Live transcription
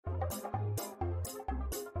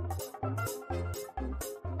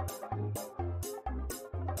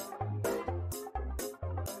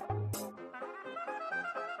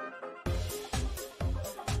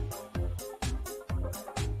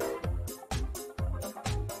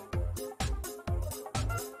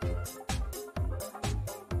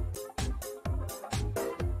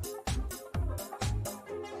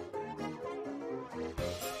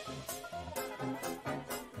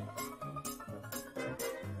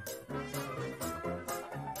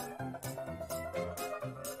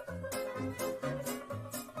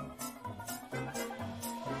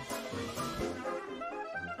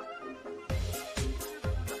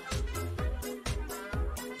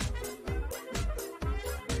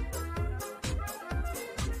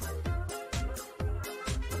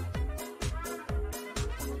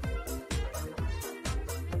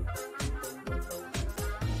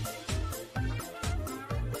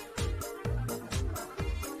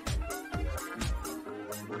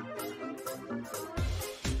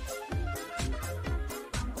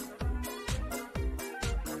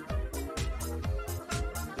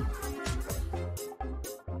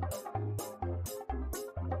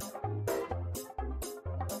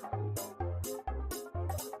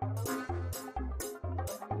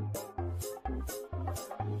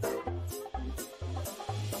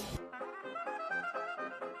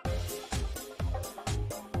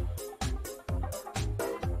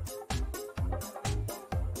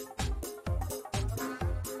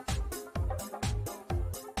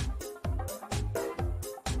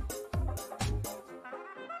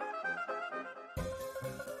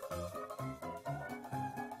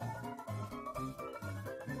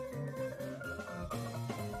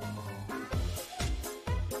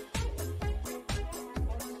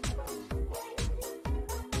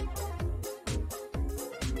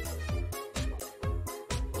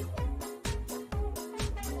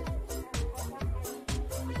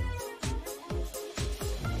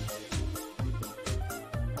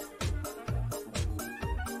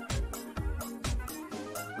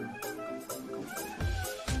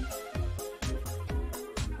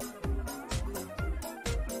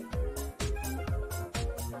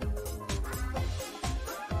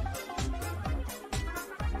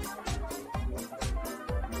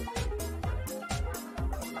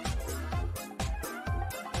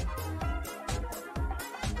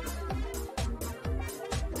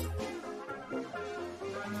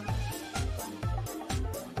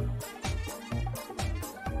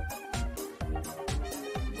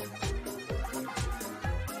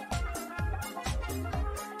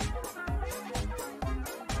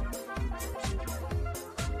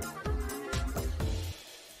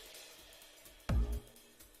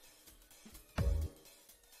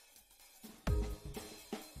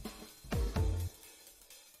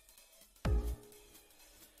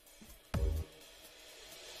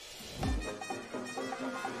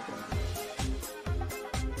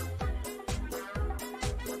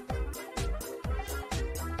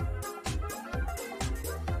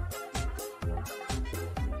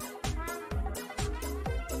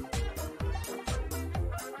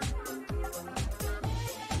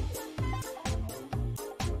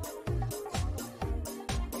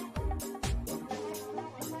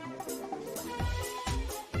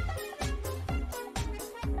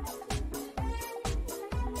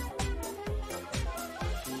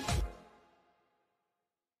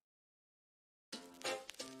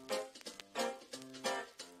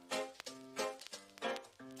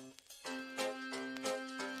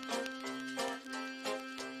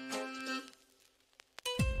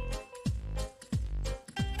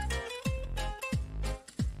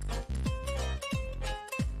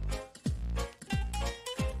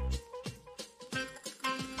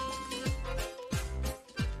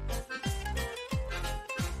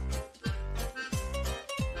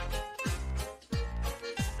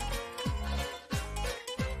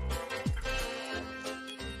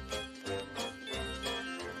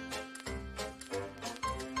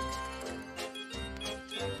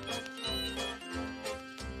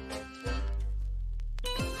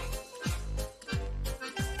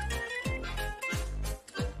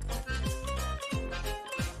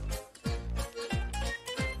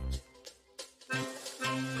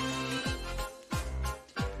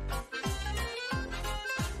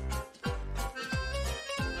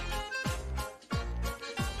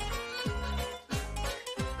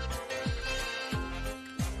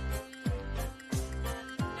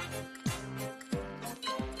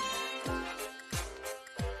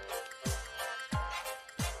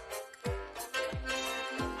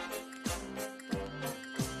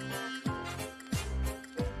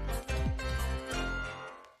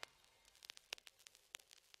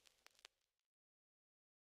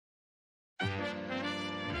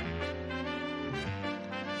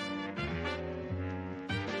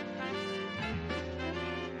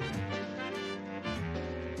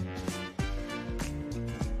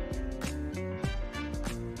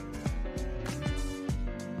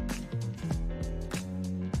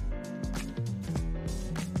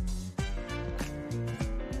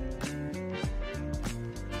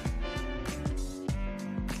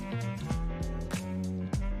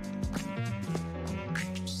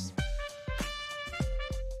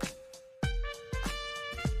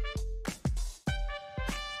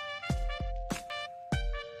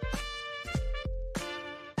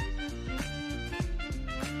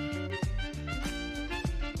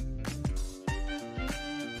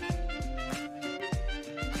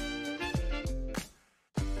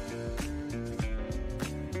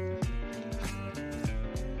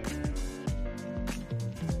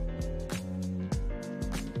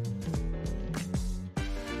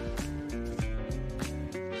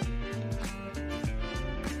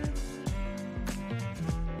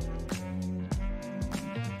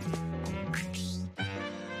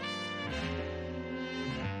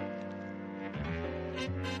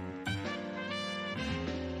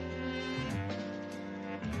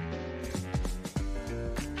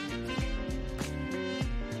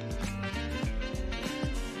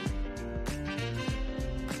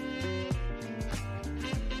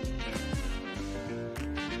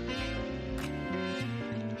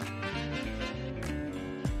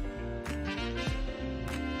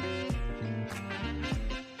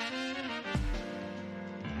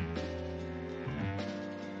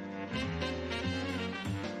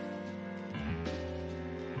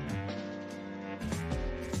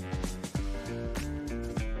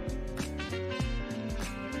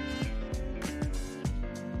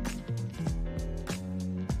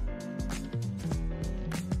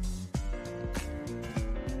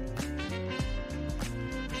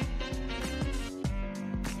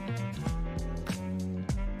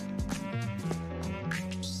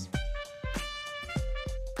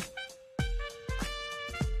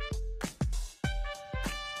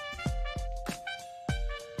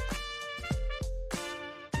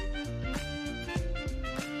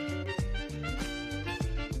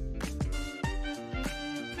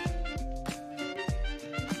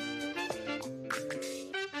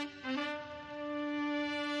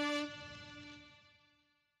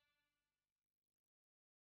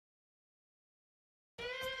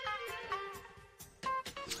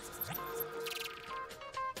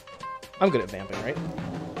I'm good at vamping, right?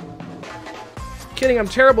 Kidding, I'm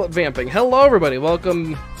terrible at vamping. Hello, everybody.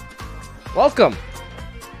 Welcome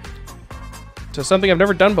to something I've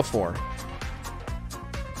never done before.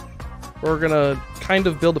 We're gonna kind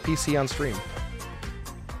of build a PC on stream.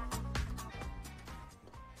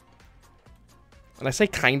 And I say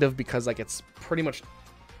kind of because, like, it's pretty much,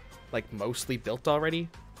 like, mostly built already.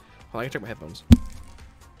 Hold on, I can check my headphones.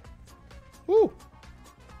 Woo!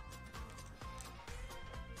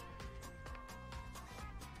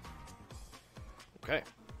 Okay.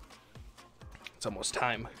 It's almost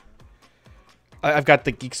time. I've got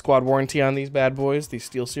the Geek Squad warranty on these bad boys, these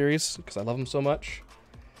Steel Series, because I love them so much.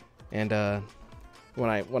 And when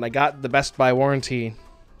I got the Best Buy warranty,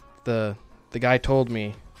 the guy told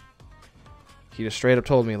me, he just straight up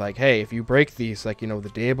told me, like, hey, if you break these, like, you know, the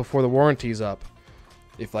day before the warranty's up,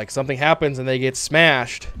 if, like, something happens and they get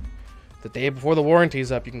smashed, the day before the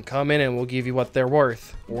warranty's up, you can come in and we'll give you what they're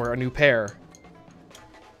worth, or a new pair.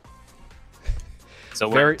 So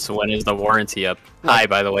when is the warranty up? Hi,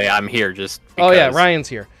 by the way, I'm here just because. Oh, yeah, Ryan's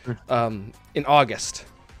here. In August.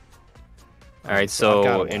 All right,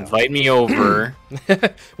 so invite me over.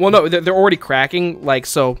 Well, no, they're already cracking, like,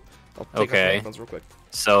 so. I'll take off my Okay. headphones real quick.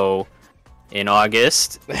 So, in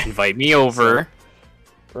August, invite me over.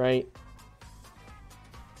 Right.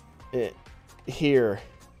 Here.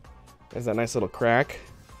 There's that nice little crack.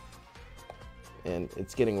 And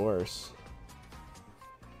it's getting worse.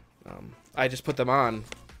 I just put them on,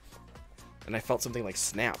 and I felt something like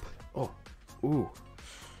snap. Oh. Ooh.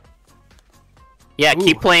 Yeah, Ooh.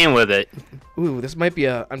 keep playing with it. Ooh, this might be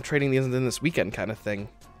a I'm trading these in this weekend kind of thing.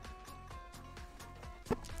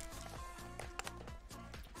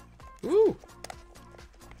 Ooh.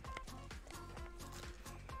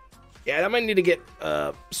 Yeah, that might need to get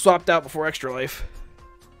swapped out before Extra Life.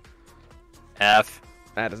 F.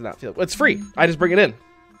 That does not feel... It's free. I just bring it in.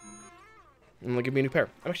 And they'll give me a new pair.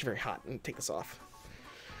 I'm actually very hot. I'm gonna take this off.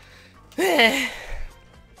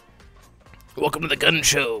 Welcome to the gun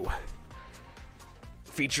show.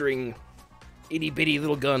 Featuring itty-bitty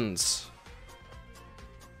little guns.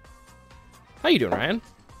 How you doing, Ryan?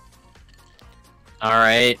 All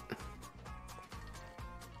right.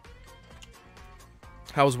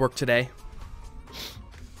 How was work today?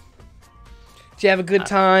 Did you have a good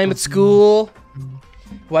time at school?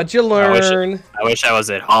 What'd you learn? I wish I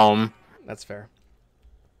was at home. That's fair.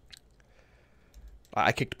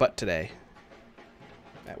 I kicked butt today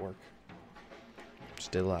at work.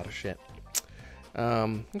 Just did a lot of shit.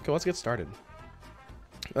 Okay, let's get started.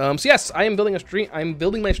 So yes, I am building a stream. I'm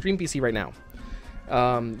building my stream PC right now.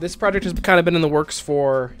 This project has kind of been in the works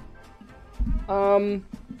for, I'd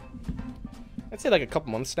say like a couple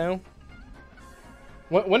months now.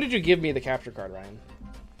 When did you give me the capture card, Ryan?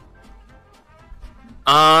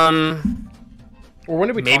 Or when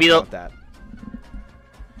did we talk about that?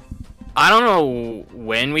 I don't know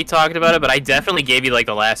when we talked about it, but I definitely gave you like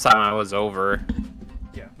the last time I was over.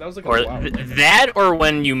 Yeah, that was like or a while ago. That or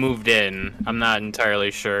when you moved in. I'm not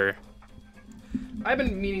entirely sure. I've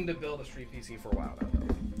been meaning to build a street PC for a while now,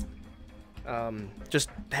 though. Just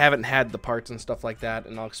haven't had the parts and stuff like that,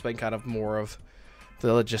 and I'll explain kind of more of the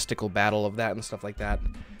logistical battle of that and stuff like that.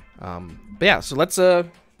 But yeah, so let's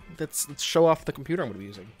show off the computer I'm going to be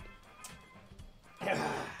using.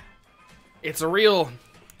 It's a real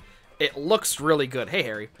It looks really good. Hey,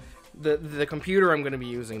 Harry. The computer I'm going to be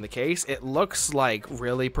using, the case, it looks like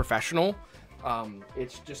really professional.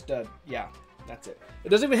 It's just yeah, that's it. It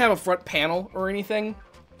doesn't even have a front panel or anything.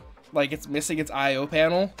 Like, it's missing its I/O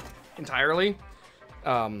panel entirely.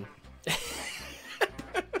 What's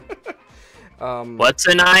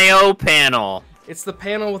an I/O panel? It's the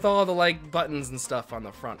panel with all the like buttons and stuff on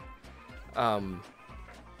the front.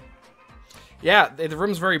 Yeah, the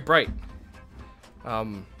room's very bright.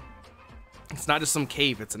 It's not just some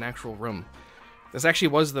cave, it's an actual room. This actually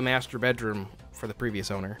was the master bedroom for the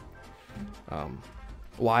previous owner.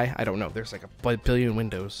 Why? I don't know. There's like a billion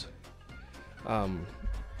windows. But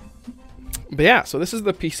yeah, so this is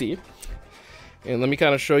the PC. And let me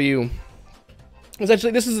kind of show you.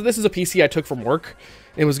 Essentially, this is a PC I took from work.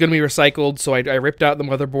 It was going to be recycled, so I ripped out the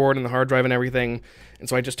motherboard and the hard drive and everything. And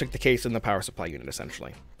so I just took the case and the power supply unit,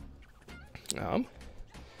 essentially. Take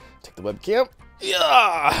the webcam.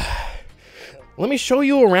 Yeah. Let me show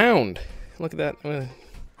you around. Look at that.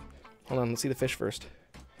 Hold on, let's see the fish first.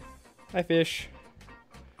 Hi, fish.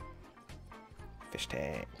 Fish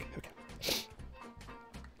tank. Okay.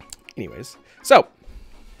 Anyways, so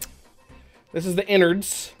this is the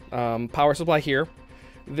innards. Power supply here.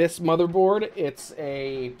 This motherboard, it's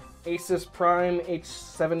a Asus Prime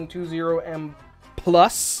H720M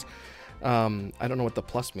Plus. I don't know what the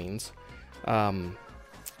plus means.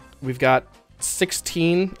 We've got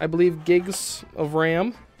 16, I believe, gigs of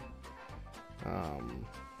RAM.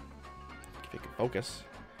 If you can focus.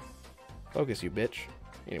 Focus, you bitch.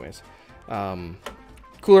 Anyways.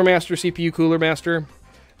 Cooler Master, CPU Cooler Master.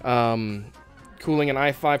 Cooling an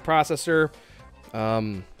i5 processor.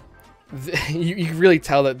 You can really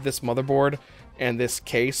tell that this motherboard and this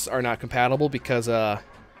case are not compatible because,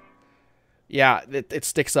 yeah, it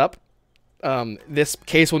sticks up. This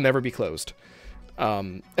case will never be closed.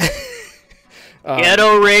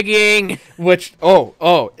 Ghetto rigging! Which,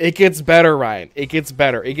 it gets better, Ryan. It gets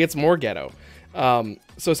better. It gets more ghetto.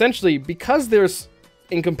 So essentially, because there's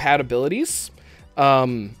incompatibilities,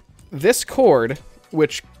 this cord,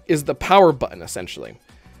 which is the power button, essentially.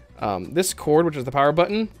 This cord, which is the power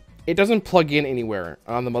button, it doesn't plug in anywhere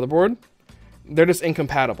on the motherboard. They're just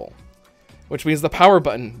incompatible, which means the power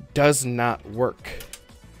button does not work.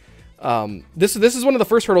 This is one of the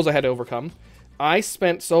first hurdles I had to overcome. I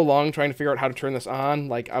spent so long trying to figure out how to turn this on.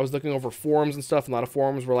 Like, I was looking over forums and stuff, and a lot of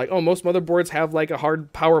forums were like, oh, most motherboards have like a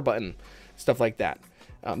hard power button, stuff like that.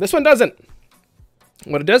 This one doesn't.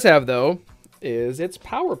 What it does have, though, is its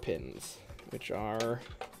power pins, which are...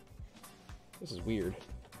 This is weird.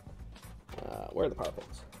 Where are the power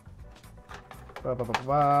pins?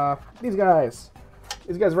 These guys.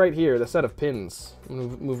 These guys right here, the set of pins. I'm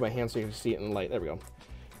going to move my hand so you can see it in the light. There we go.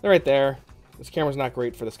 They're right there. This camera's not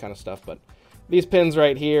great for this kind of stuff, but these pins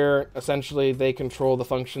right here, essentially, they control the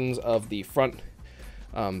functions of the front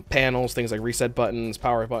panels, things like reset buttons,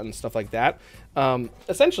 power buttons, stuff like that.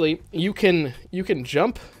 Essentially, you can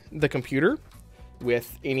jump the computer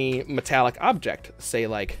with any metallic object, say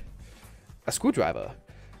like a screwdriver.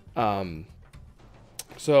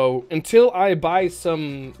 So until I buy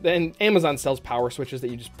some, then Amazon sells power switches that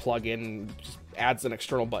you just plug in, just adds an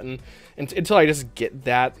external button. And until I just get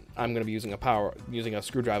that, I'm going to be using a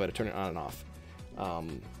screwdriver to turn it on and off.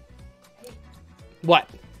 What?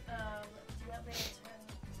 Do you want me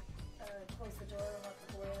to close the door and let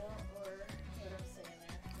the boy out, or let him stay in there?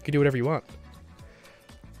 You can do whatever you want.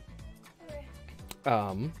 Okay.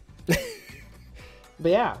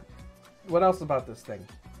 But yeah, what else about this thing?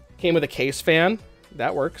 Came with a case fan.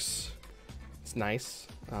 That works. It's nice.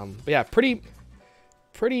 But yeah, pretty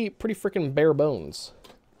freaking bare bones.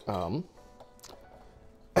 I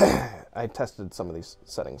tested some of these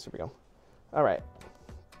settings. Here we go. All right.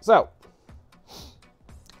 So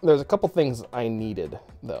there's a couple things I needed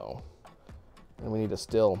though, and we need to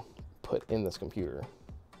still put in this computer.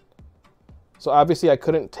 So obviously I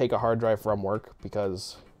couldn't take a hard drive from work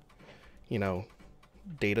because, you know,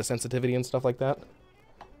 data sensitivity and stuff like that.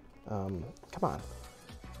 Come on.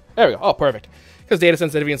 There we go. Oh, perfect. Because data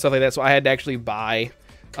sensitivity and stuff like that, so I had to actually buy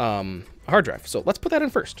a hard drive. So let's put that in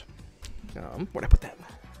first. Where'd I put that?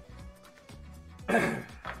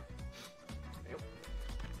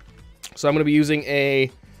 So I'm going to be using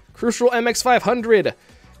a Crucial MX500.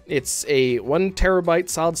 It's a 1 terabyte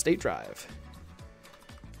solid state drive.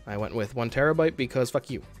 I went with 1 terabyte because fuck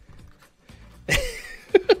you. I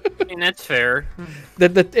mean, that's fair.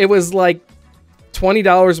 It was like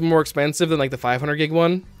 $20 more expensive than like the 500 gig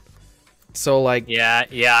one. So like Yeah,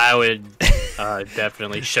 I would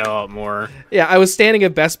definitely show out more. Yeah, I was standing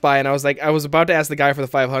at Best Buy and I was about to ask the guy for the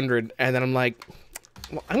 500, and then I'm like,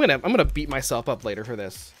 well, I'm gonna beat myself up later for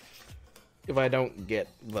this. if I don't get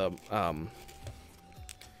the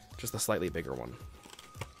just the slightly bigger one.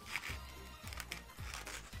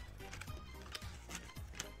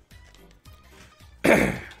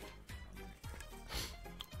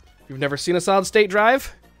 You've never seen a solid state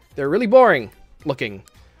drive? They're really boring looking.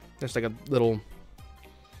 There's like a little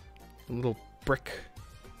brick.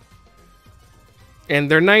 And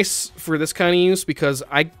they're nice for this kind of use because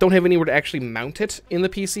I don't have anywhere to actually mount it in the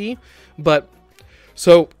PC. But,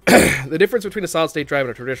 so, the difference between a solid state drive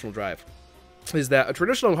and a traditional drive is that a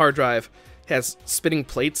traditional hard drive has spinning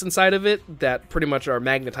plates inside of it that pretty much are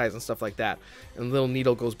magnetized and stuff like that. And the little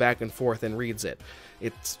needle goes back and forth and reads it.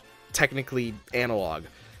 It's technically analog,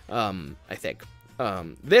 I think.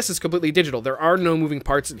 This is completely digital. There are no moving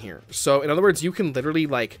parts in here. So, in other words, you can literally,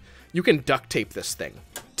 like, you can duct tape this thing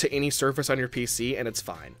to any surface on your PC, and it's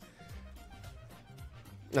fine.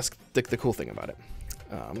 That's the cool thing about it.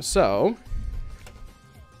 So,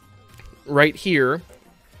 right here,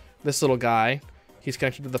 this little guy, he's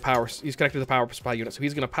connected to the power. He's connected to the power supply unit, so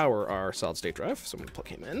he's going to power our solid state drive. So I'm going to plug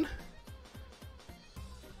him in.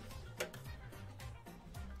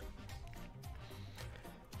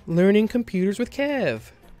 Learning computers with Kev.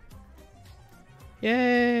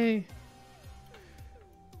 Yay!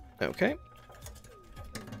 Okay.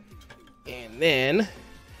 And then,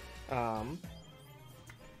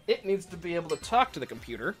 it needs to be able to talk to the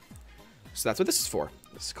computer. So that's what this is for.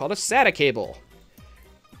 This is called a SATA cable.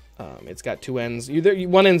 It's got two ends.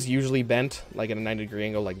 One end's usually bent, like at a 90-degree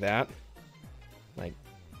angle, like that. Like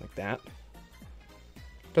that.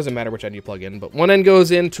 Doesn't matter which end you plug in, but one end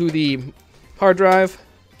goes into the hard drive.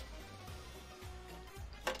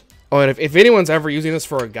 Oh, and if anyone's ever using this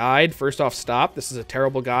for a guide, first off, stop. This is a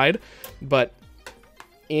terrible guide. But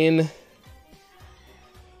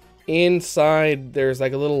inside, there's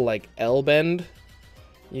like a little like L bend.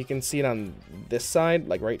 You can see it on this side,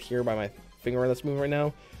 like right here by my finger that's moving right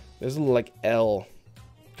now. There's a little like L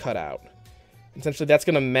cut out. Essentially, that's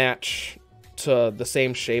gonna match to the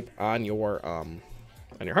same shape on your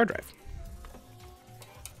hard drive.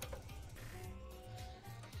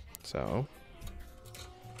 So.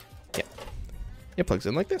 Yeah, it plugs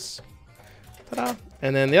in like this. Ta-da!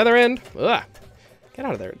 And then the other end, ugh, get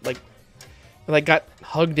out of there! Like got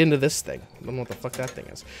hugged into this thing. I don't know what the fuck that thing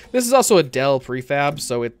is. This is also a Dell prefab,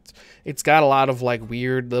 so it's got a lot of like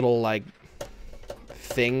weird little like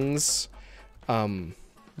things.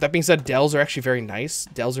 That being said, Dells are actually very nice.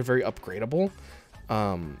 Dells are very upgradable.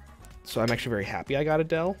 So I'm actually very happy I got a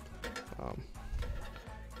Dell.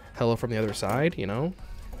 Hello from the other side, you know.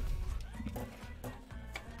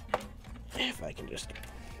 If I can just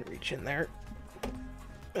reach in there.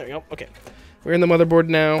 There we go. Okay. We're in the motherboard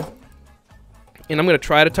now. And I'm going to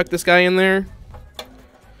try to tuck this guy in there.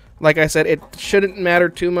 Like I said, it shouldn't matter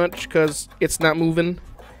too much because it's not moving.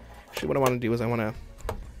 Actually, what I want to do is I want to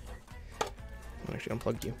actually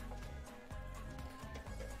unplug you.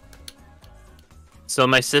 So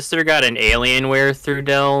my sister got an Alienware through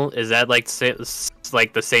Dell. Is that like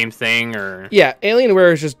the same thing or? Yeah,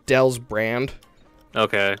 Alienware is just Dell's brand.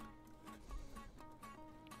 Okay.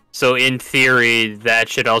 So in theory, that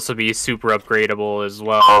should also be super upgradable as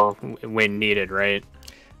well when needed, right?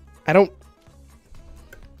 I don't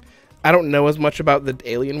know as much about the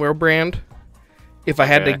Alienware brand. If I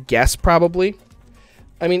had to guess, probably.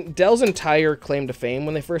 I mean, Dell's entire claim to fame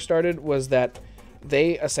when they first started was that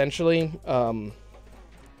they essentially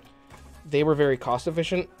they were very cost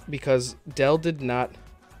efficient because Dell did not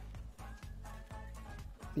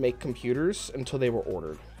make computers until they were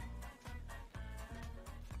ordered.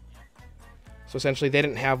 So essentially, they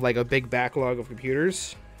didn't have like a big backlog of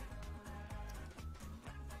computers.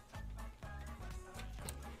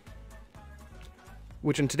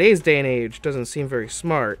 Which in today's day and age doesn't seem very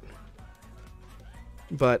smart.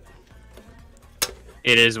 But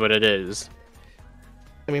it is what it is.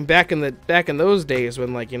 I mean, back in those days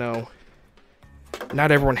when, like, you know,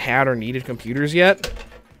 not everyone had or needed computers yet, it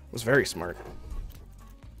was very smart.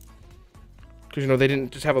 Because, you know, they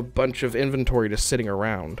didn't just have a bunch of inventory just sitting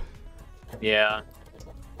around. Yeah.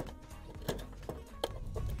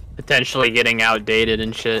 Potentially getting outdated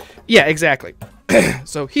and shit. Yeah, exactly.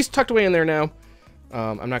 So he's tucked away in there now.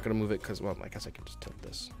 I'm not going to move it because, well, I guess I can just tilt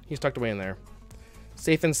this. He's tucked away in there.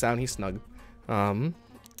 Safe and sound. He's snug. Let me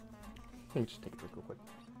just take a drink real quick.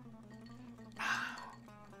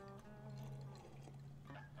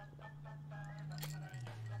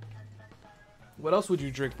 What else would you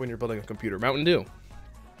drink when you're building a computer? Mountain Dew.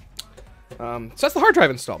 So that's the hard drive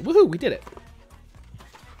installed. Woohoo, we did it.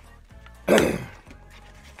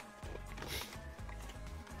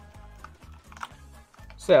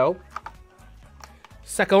 So,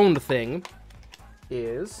 second thing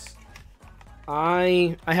is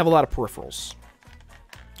I have a lot of peripherals.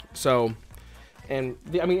 So, and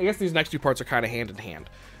I mean, I guess these next two parts are kind of hand in hand.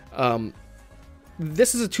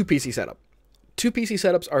 This is a 2 PC setup. 2 PC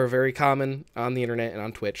setups are very common on the internet and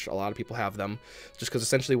on Twitch. A lot of people have them just because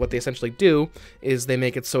essentially what they essentially do is they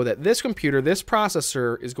make it so that this computer, this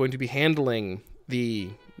processor is going to be handling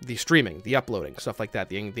the streaming, the uploading, stuff like that,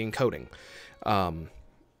 the encoding,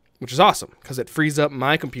 which is awesome because it frees up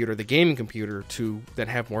my computer, the gaming computer, to then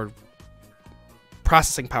have more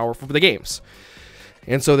processing power for the games.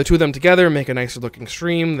 And so the two of them together make a nicer looking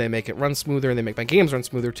stream. They make it run smoother, and they make my games run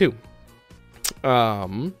smoother too.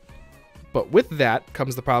 But with that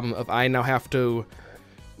comes the problem of I now have to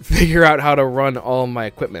figure out how to run all my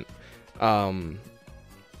equipment.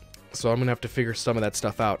 So I'm gonna have to figure some of that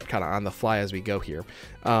stuff out kind of on the fly as we go here.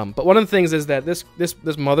 But one of the things is that this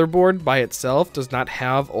motherboard by itself does not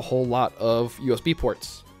have a whole lot of USB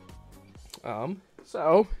ports.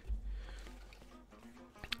 So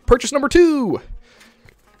purchase number 2,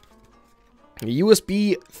 a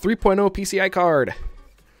USB 3.0 PCI card.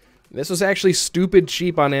 This was actually stupid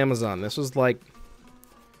cheap on Amazon. This was like,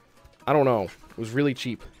 I don't know. It was really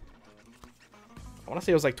cheap. I want to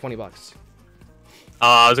say it was like $20. Oh,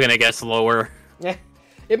 I was gonna guess lower. Yeah,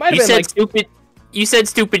 it might have been like stupid. You said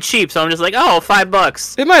stupid cheap, so I'm just like, oh,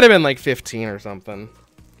 $5. It might have been like 15 or something.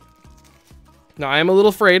 No, I am a little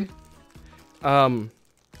afraid.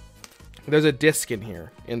 There's a disc in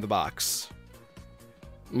here in the box.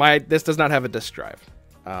 This does not have a disk drive.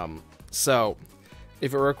 So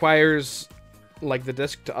if it requires like the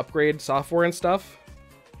disc to upgrade software and stuff,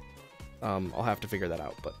 I'll have to figure that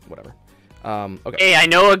out, but whatever. Okay. Hey, I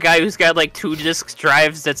know a guy who's got like 2 disk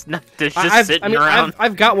drives that's just sitting around.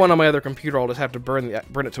 I've got one on my other computer. I'll just have to burn it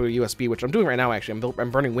to a USB, which I'm doing right now. Actually,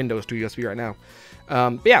 I'm burning Windows to USB right now.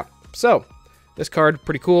 But yeah, so this card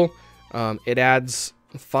pretty cool. It adds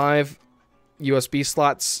 5 USB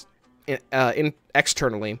slots in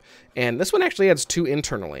externally, and this one actually adds 2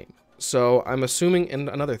 internally. So I'm assuming, and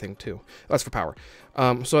another thing too. That's for power.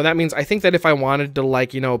 So that means I think that if I wanted to,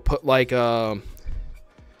 like, you know, put like a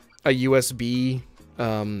USB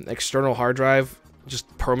external hard drive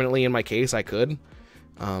just permanently in my case, I could.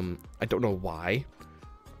 I don't know why,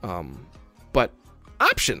 but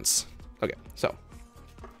options. Okay, so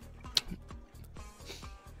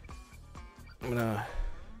I'm gonna,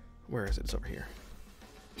 where is it? It's over here.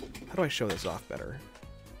 How do I show this off better?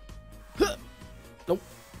 Nope.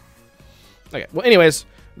 Okay, well anyways,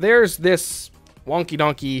 there's this wonky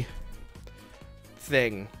donkey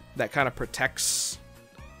thing that kind of protects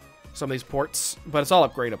some of these ports, but it's all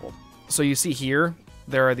upgradable. So you see here,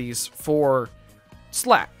 there are these 4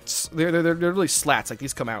 slats. They're really slats, like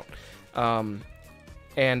these come out.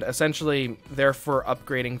 And essentially, they're for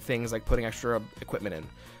upgrading things like putting extra equipment in.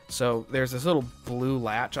 So there's this little blue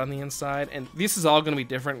latch on the inside, and this is all going to be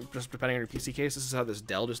different just depending on your PC case. This is how this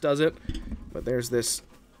Dell just does it. But there's this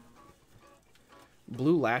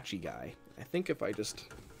blue latchy guy. I think if I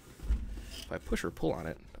push or pull on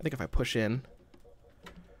it, I think if I push in,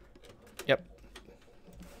 yep,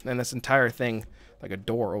 and this entire thing, like a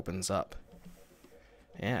door, opens up.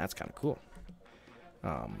 Yeah, that's kind of cool.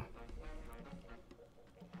 I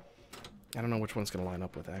don't know which one's going to line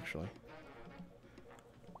up with, actually.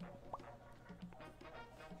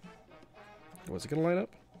 Was it going to line up?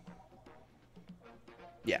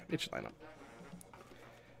 Yeah, it should line up.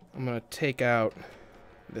 I'm going to take out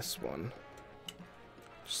this one.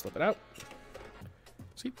 Just slip it out.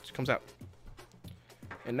 See, it just comes out.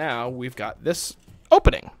 And now we've got this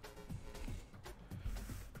opening.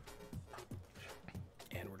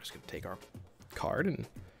 And we're just going to take our card, and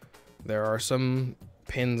there are some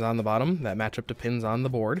pins on the bottom that match up to pins on the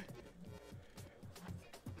board.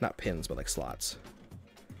 Not pins, but like slots.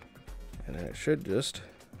 And then it should just,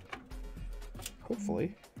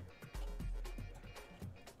 hopefully,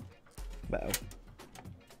 bow.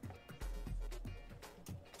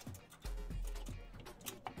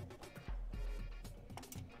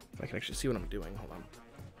 If I can actually see what I'm doing, hold on.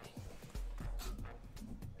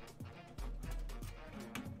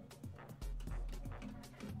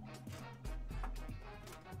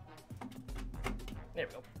 There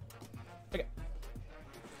we go. Okay.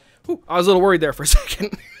 Whew, I was a little worried there for a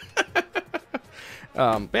second.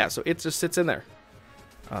 But yeah, so it just sits in there.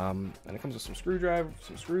 And it comes with some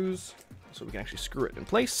screws, so we can actually screw it in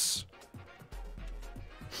place.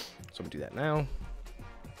 So I'm gonna do that now.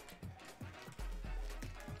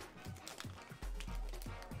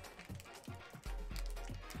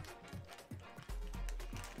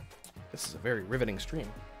 This is a very riveting stream.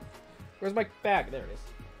 Where's my bag? There it is.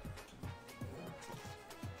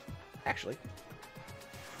 Actually.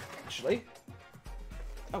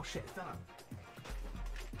 Oh shit, it's not on.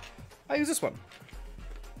 I use this one.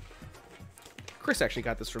 Chris actually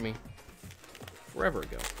got this for me forever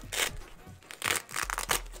ago.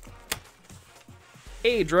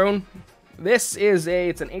 Hey, drone. This is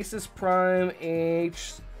it's an Asus Prime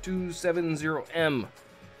H270M.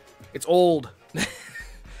 It's old.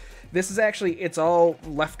 This is actually, it's all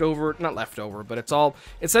leftover, not leftover, but it's all,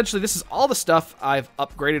 essentially this is all the stuff I've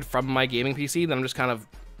upgraded from my gaming PC that I'm just kind of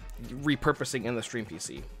repurposing in the stream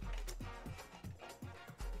PC.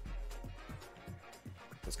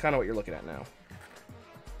 That's kind of what you're looking at now.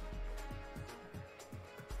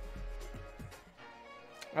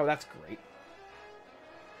 Oh, that's great.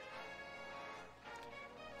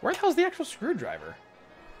 Where the hell's the actual screwdriver?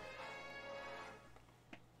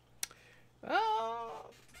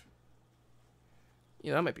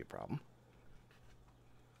 Yeah, that might be a problem.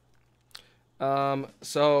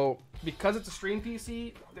 So, because it's a stream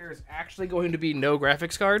PC, there's actually going to be no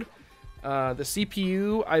graphics card. The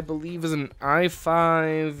CPU, I believe, is an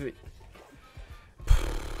i5...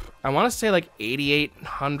 I want to say like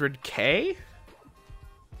 8800K?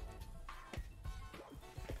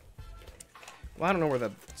 Well, I don't know where the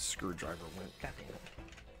screwdriver went. God damn it.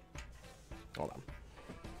 Hold on.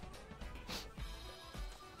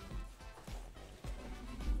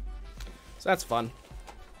 So that's fun.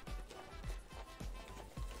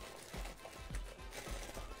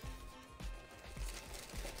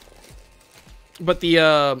 But the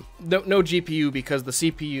no GPU because the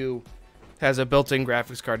CPU has a built-in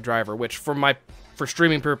graphics card driver, which for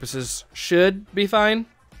streaming purposes should be fine.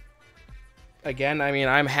 Again, I mean,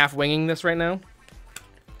 I'm half winging this right now.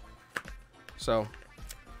 So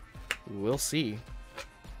we'll see.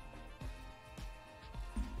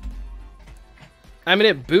 I mean,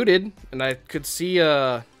 it booted, and I could see,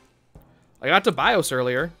 I got to BIOS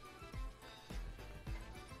earlier.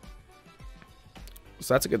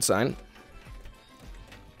 So that's a good sign.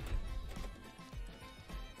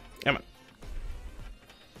 Come on.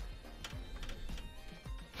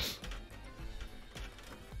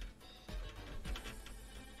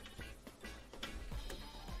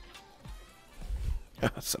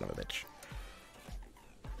 Son of a bitch.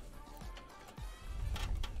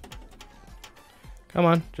 Come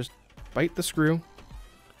on, just bite the screw.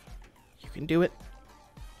 You can do it.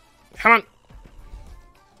 Come on.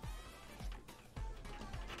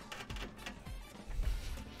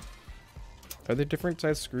 Are there different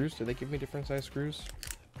size screws? Did they give me different size screws?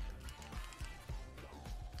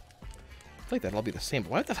 I feel like that'll all be the same,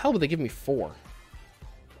 but why the hell would they give me 4?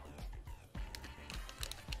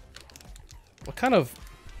 What kind of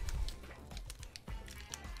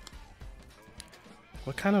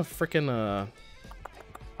frickin'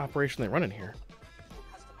 operation they running here?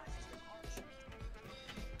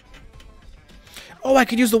 Oh, I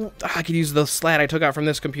could use the slat I took out from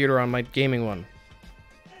this computer on my gaming one.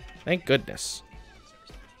 Thank goodness.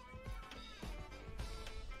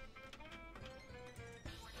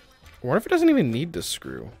 What if it doesn't even need to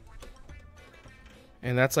screw?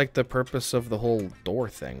 And that's like the purpose of the whole door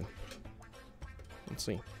thing. Let's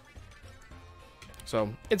see.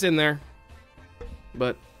 So it's in there,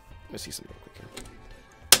 but let me see something real quick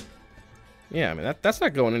here. Yeah, I mean that's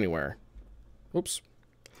not going anywhere. Oops.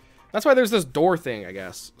 That's why there's this door thing, I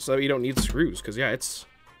guess, so you don't need screws. Because yeah, it's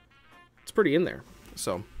pretty in there.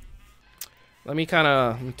 So let me kind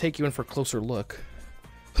of take you in for a closer look.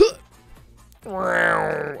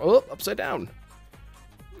 Oh, upside down.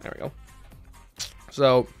 There we go.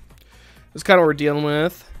 So this is kind of what we're dealing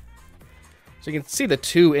with. So you can see the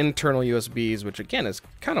 2 internal USBs, which again is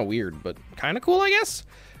kind of weird, but kind of cool, I guess.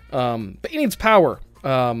 But it needs power.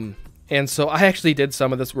 And so I actually did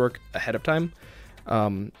some of this work ahead of time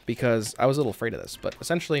because I was a little afraid of this. But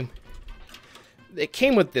essentially, it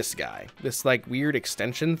came with this guy, this like weird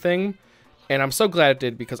extension thing. And I'm so glad it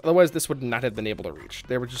did because otherwise this would not have been able to reach.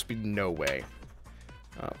 There would just be no way.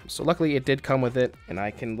 So luckily it did come with it, and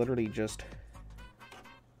I can literally just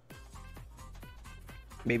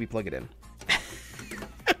maybe plug it in.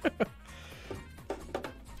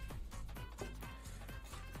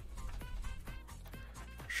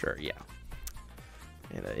 Sure, yeah.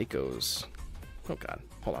 And it goes... Oh, God.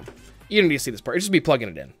 Hold on. You don't need to see this part. It's just me plugging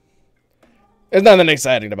it in. There's nothing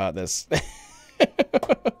exciting about this.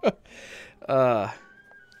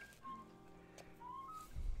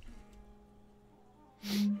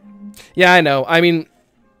 Yeah, I know. I mean...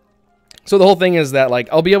 So the whole thing is that, like,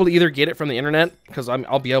 I'll be able to either get it from the internet, because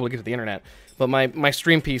I'll be able to get to the internet, but my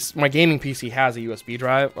stream piece, my gaming PC has a USB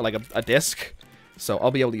drive, or like a disc, so I'll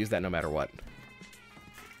be able to use that no matter what.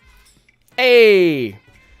 Hey!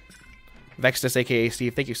 Vextus, aka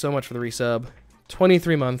Steve, thank you so much for the resub.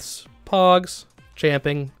 23 months. Pogs.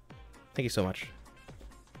 Champing. Thank you so much.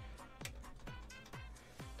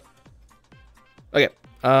 Okay.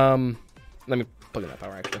 Let me plug in that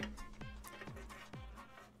power actually.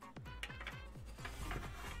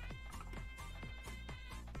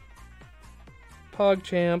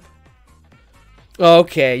 PogChamp.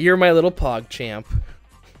 Okay, you're my little PogChamp.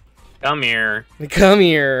 Come here. Come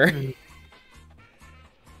here.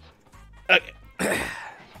 Okay.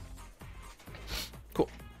 Cool.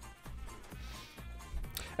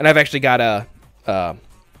 And I've actually got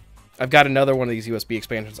I've got another one of these USB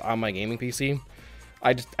expansions on my gaming PC.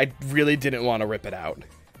 I really didn't want to rip it out.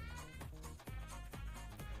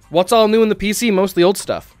 What's all new in the PC? Mostly old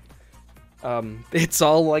stuff. It's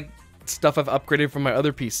all like stuff I've upgraded from my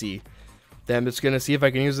other PC. Then I'm just gonna see if I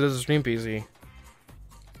can use it as a stream PC.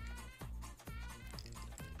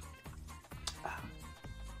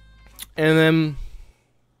 And then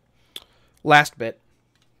last bit.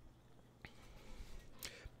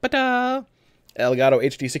 Ta-da! Elgato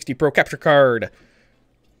HD60 Pro capture card.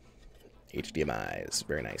 HDMI's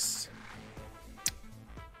very nice.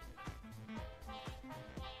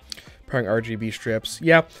 Powering RGB strips.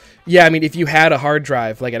 Yeah. I mean, if you had a hard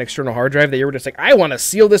drive, like an external hard drive, that you were just like, I want to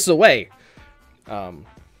seal this away.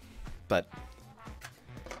 But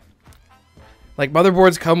like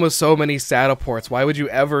motherboards come with so many SATA ports. Why would you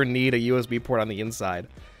ever need a USB port on the inside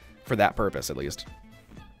for that purpose, at least?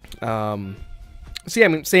 So yeah, I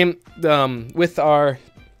mean, same with our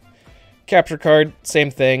capture card,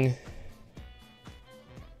 same thing.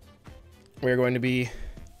 We're going to be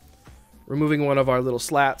removing one of our little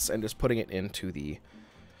slats and just putting it into the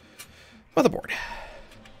motherboard.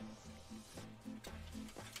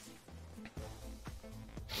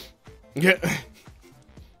 Yeah.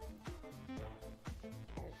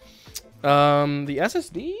 The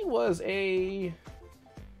SSD was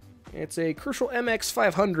it's a Crucial MX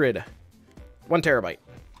 500, 1 terabyte.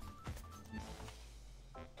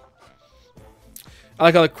 I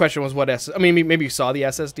like how the question was I mean, maybe you saw the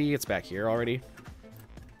SSD. It's back here already.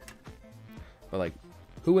 But like,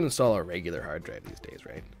 who would install a regular hard drive these days,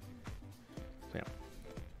 right? Yeah.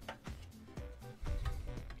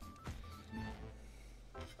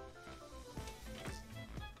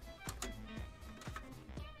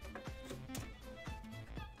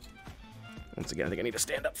 Once again, I think I need to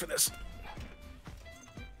stand up for this.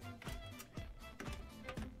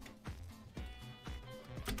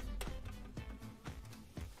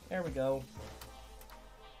 There we go.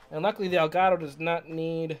 And luckily the Elgato does not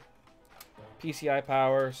need PCI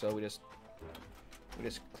power, so we just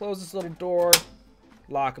close this little door,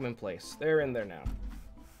 lock them in place. They're in there now.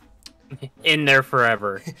 In there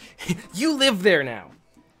forever. You live there now.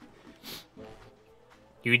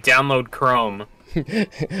 You download Chrome.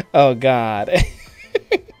 Oh god.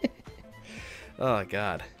 Oh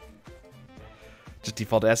god. Just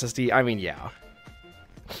default to SSD? I mean, yeah.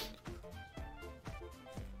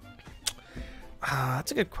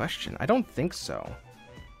 That's a good question. I don't think so.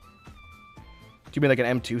 Do you mean like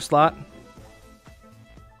an M2 slot?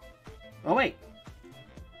 Oh, wait.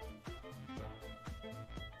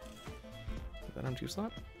 Is that M2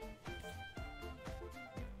 slot?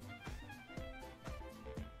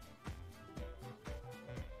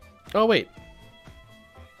 Oh, wait.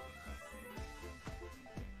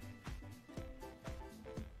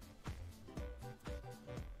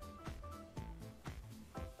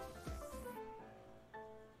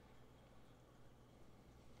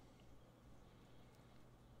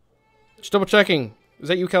 Just double checking. Is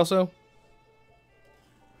that you, Kelso?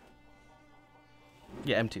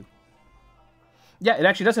 Yeah, M2. Yeah, it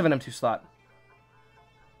actually does have an M2 slot.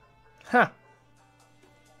 Huh.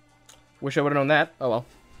 Wish I would have known that. Oh, well.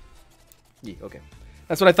 Yeah, okay.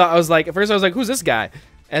 That's what I thought. I was like, at first I was like, who's this guy?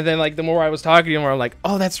 And then, like, the more I was talking to him, I'm like,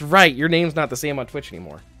 oh, that's right. Your name's not the same on Twitch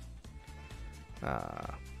anymore.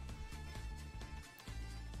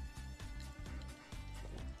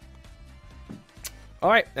 All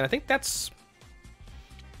right, and I think that's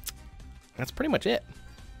pretty much it.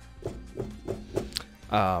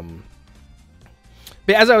 But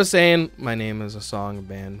as I was saying, my name is a song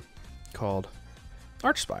band called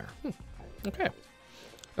Archspire. Okay.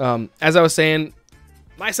 As I was saying,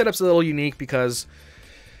 my setup's a little unique because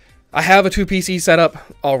I have a 2 PC setup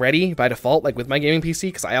already by default, like with my gaming PC,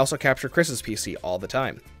 because I also capture Chris's PC all the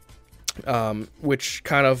time. Which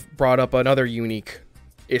kind of brought up another unique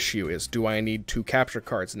issue is, do I need 2 capture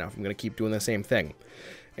cards now if I'm going to keep doing the same thing?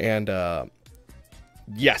 And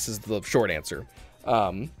yes is the short answer.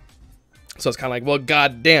 So it's kind of like, well,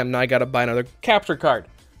 goddamn, now I got to buy another capture card.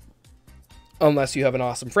 Unless you have an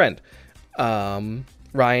awesome friend.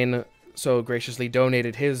 Ryan so graciously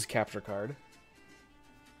donated his capture card.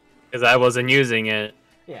 Because I wasn't using it.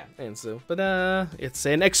 Yeah, and so, but it's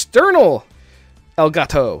an external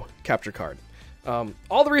Elgato capture card.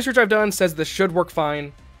 All the research I've done says this should work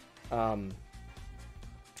fine. But,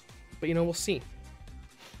 you know, we'll see.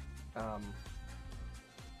 So,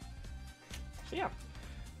 yeah.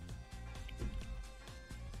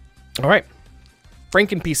 All right.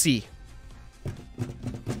 Franken PC. I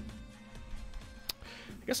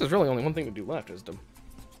guess there's really only one thing to do left, is to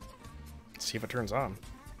see if it turns on.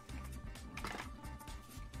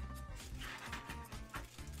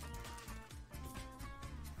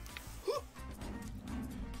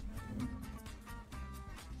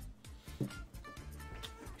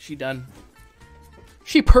 She done.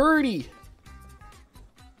 She purdy.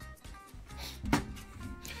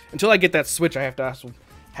 Until I get that switch, I have to also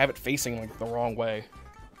have it facing like the wrong way.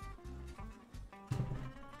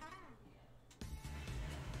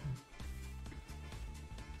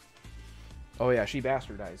 Oh yeah, she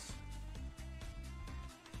bastardized.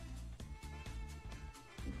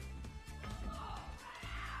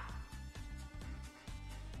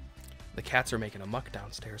 The cats are making a muck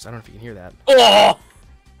downstairs. I don't know if you can hear that. Oh!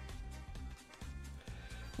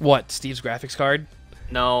 What? Steve's graphics card?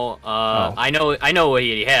 No, Oh. I know what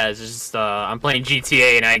he has. It's just I'm playing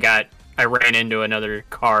GTA and I ran into another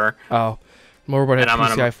car. Oh, motherboard had And I'm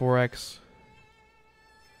on a- PCI 4X.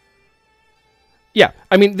 Yeah,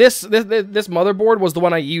 I mean this motherboard was the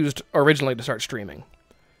one I used originally to start streaming,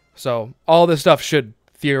 so all this stuff should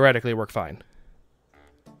theoretically work fine.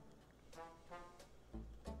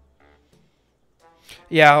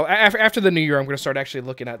 Yeah, after the new year, I'm going to start actually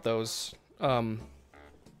looking at those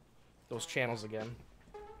channels again.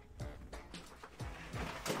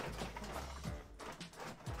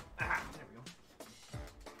 Ah, there we go.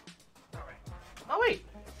 All right. Oh wait.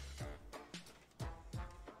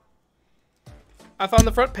 I found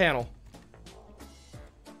the front panel.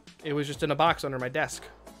 It was just in a box under my desk.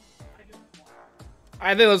 I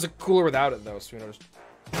think it was cooler without it, though, so, you know, just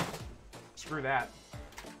screw that.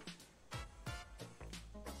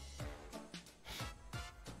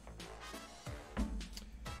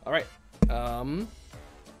 All right.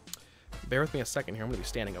 Bear with me a second here. I'm going to be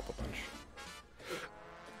standing up a bunch.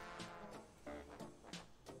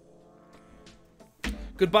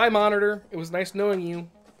 Goodbye, monitor. It was nice knowing you.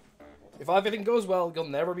 If everything goes well, you'll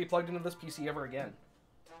never be plugged into this PC ever again.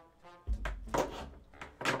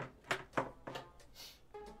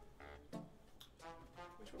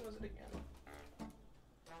 Which one was it again?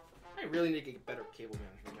 I really need to get better cable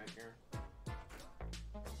management back here.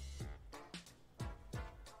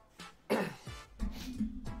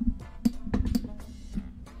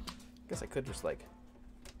 Guess I could just like...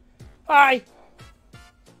 Hi!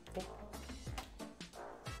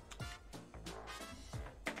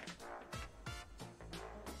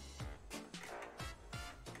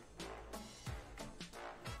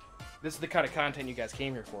 This is the kind of content you guys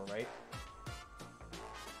came here for, right?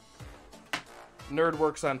 Nerd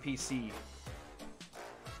works on PC.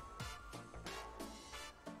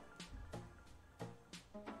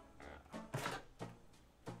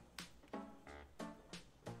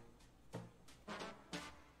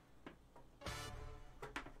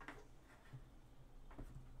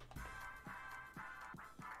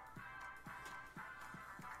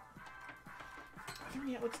 Are there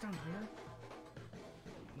any outlets down here?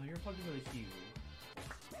 No, you're plugged into the queue.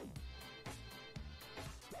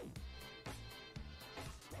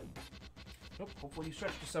 Nope, hopefully you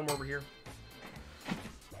stretch to somewhere over here.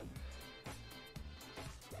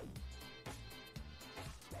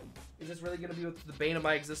 Is this really gonna be the bane of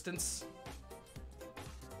my existence?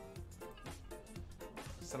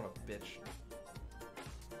 Son of a bitch.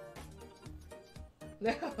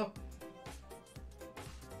 No!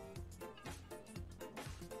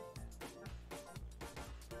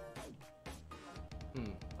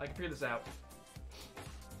 I can figure this out.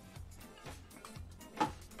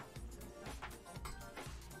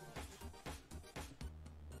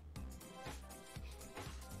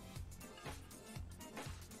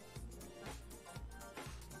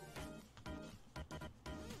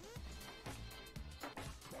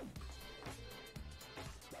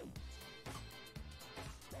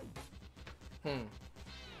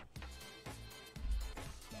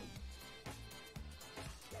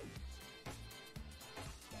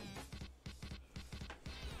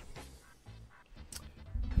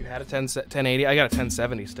 You had a 1080? I got a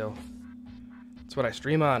 1070 still. That's what I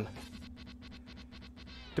stream on.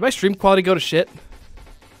 Did my stream quality go to shit?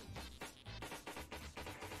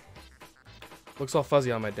 Looks all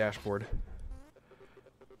fuzzy on my dashboard.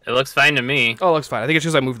 It looks fine to me. Oh, it looks fine. I think it's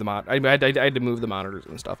just I moved the I had to move the monitors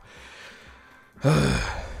and stuff.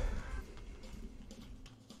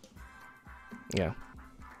 Yeah.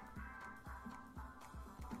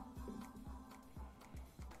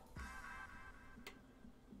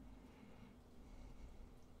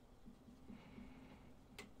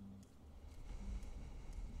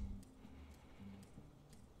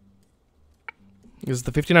 Is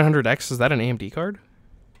the 5900X, is that an AMD card?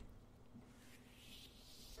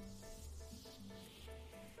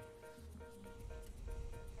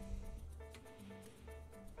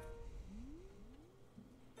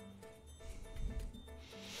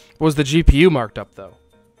 Was the GPU marked up, though?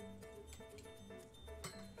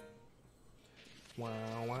 Wow,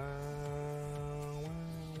 wow, wow,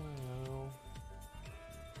 wow.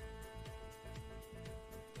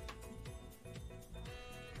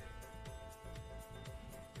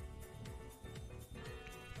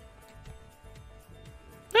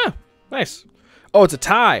 Yeah, nice. Oh, it's a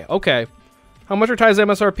tie. Okay. How much are ties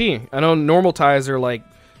MSRP? I know normal ties are like...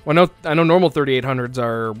 Well, I know normal 3800s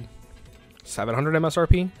are 700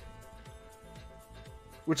 MSRP.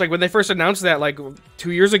 Which, like, when they first announced that, like,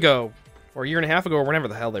 2 years ago, or a year and a half ago, or whenever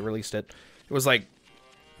the hell they released it, it was like,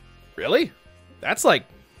 really? That's like...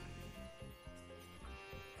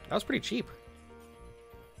 That was pretty cheap.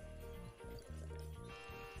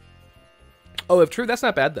 Oh, if true, that's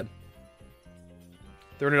not bad, then.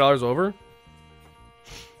 $30 over?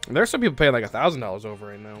 And there's some people paying, like, $1,000 over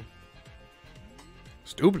right now.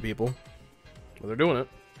 Stupid people. But they're doing it.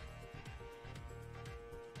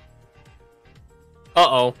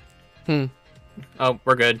 Uh-oh. Hmm. Oh,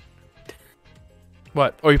 we're good.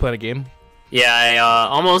 What? Oh, you playing a game? Yeah, I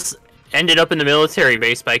almost ended up in the military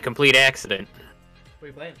base by complete accident. What are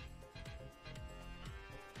you playing?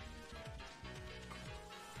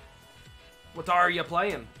 What are you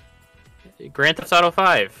playing? Grand Theft Auto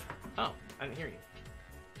 5. Oh, I didn't hear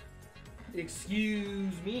you.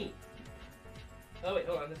 Excuse me. Oh, wait,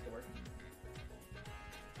 hold on. This could work.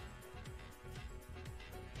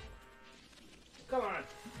 Come on.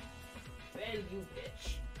 Bend, you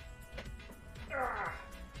bitch. Ah.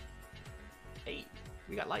 Hey,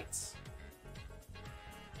 we got lights.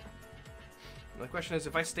 The question is,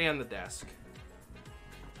 if I stay on the desk...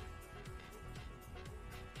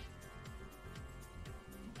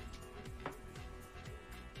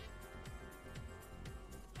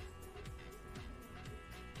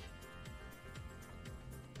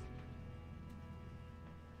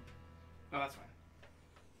 Oh, that's fine.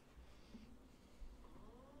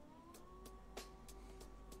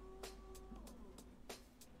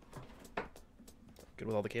 Good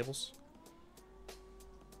with all the cables?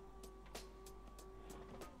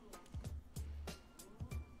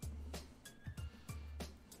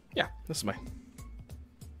 Yeah, this is my...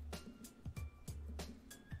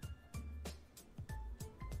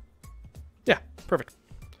 Yeah, perfect.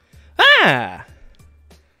 Ah!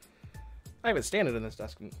 I haven't standed in this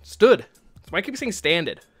desk. Stood. Why do I keep saying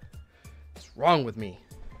standed? What's wrong with me?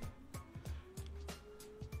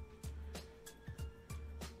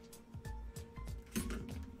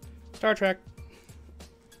 Star Trek.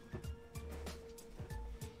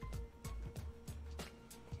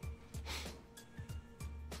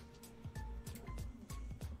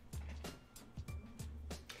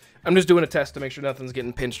 I'm just doing a test to make sure nothing's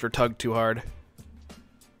getting pinched or tugged too hard.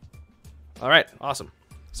 All right, awesome.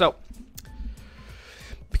 So,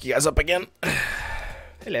 pick you guys up again.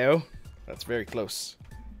 Hello. That's very close.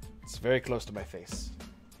 It's very close to my face.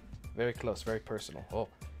 Very close, very personal. Oh,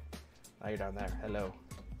 now you're down there. Hello.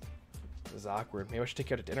 This is awkward. Maybe I should take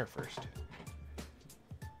you out to dinner first.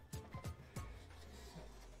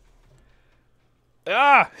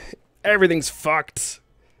 Ah! Everything's fucked.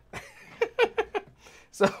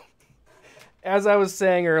 So, as I was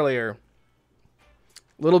saying earlier,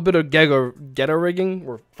 a little bit of ghetto rigging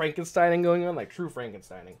or Frankensteining going on, like true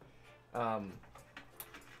Frankensteining. Get out of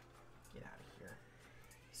here.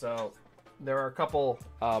 So, there are a couple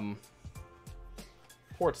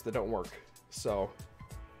ports that don't work. So,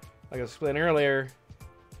 like I was explaining earlier,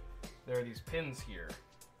 there are these pins here.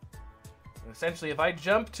 And essentially, if I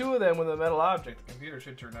jump two of them with a metal object, the computer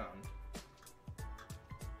should turn on.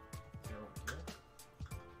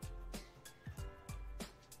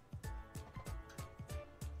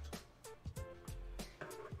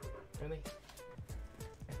 Really?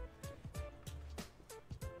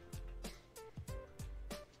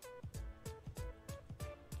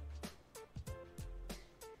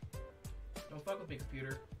 Don't fuck with me,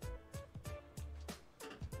 computer.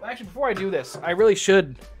 Well, actually, before I do this, I really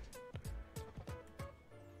should...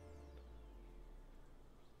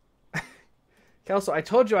 Kelso, I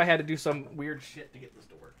told you I had to do some weird shit to get this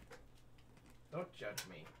to work. Don't judge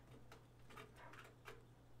me.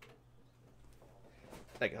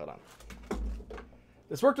 Okay, hold on.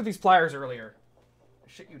 This worked with these pliers earlier.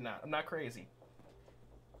 Shit you not. I'm not crazy.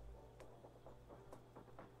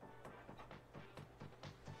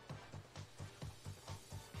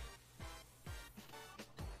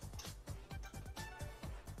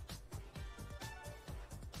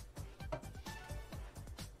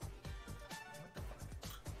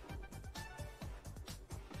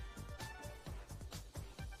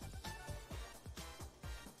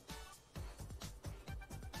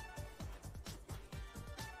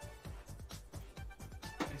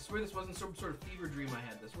 swear this wasn't some sort of fever dream I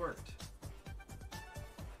had. This worked.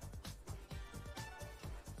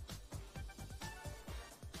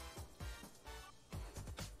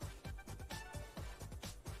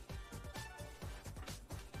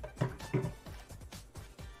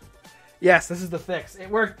 Yes, this is the fix. It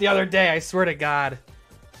worked the other day, I swear to God.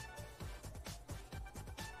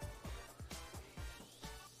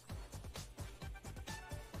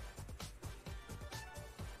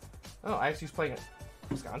 Oh, ISU's playing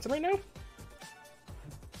Wisconsin right now?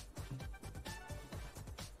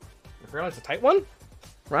 Apparently it's a tight one?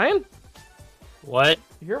 Ryan? What?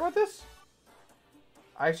 You hear about this?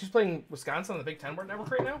 ISU's playing Wisconsin on the Big Ten Board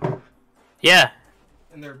Network right now? Yeah.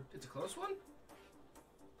 And it's a close one?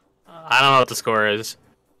 I don't know what the score is.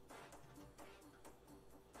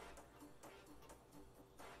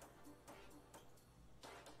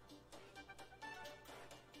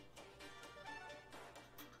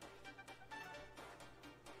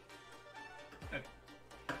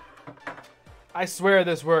 I swear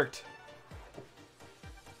this worked.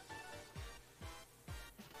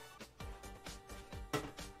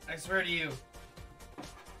 I swear to you.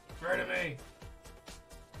 Swear to me.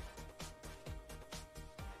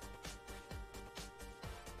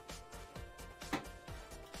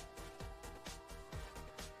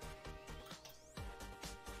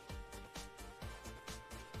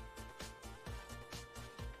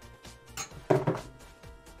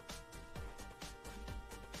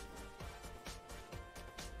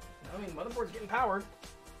 I mean, motherboard's getting powered.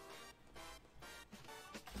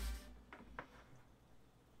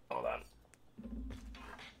 Hold on.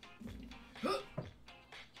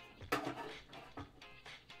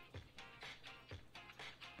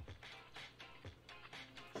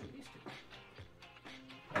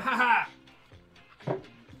 Ha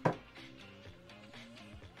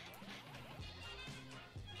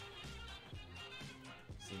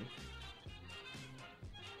See?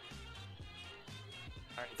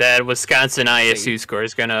 That Wisconsin ISU score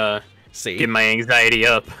is gonna See? get my anxiety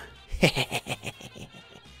up.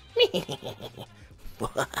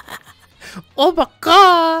 Oh my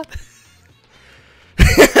God!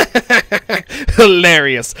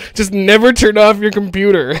 Hilarious. Just never turn off your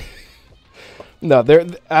computer. No,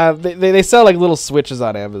 they sell like little switches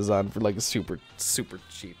on Amazon for like super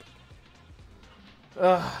cheap.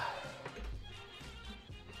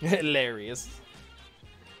 Hilarious.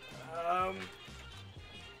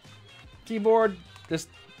 Keyboard, just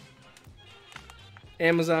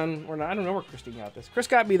Amazon or not. I don't know where Christine got this. Chris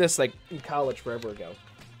got me this like in college forever ago.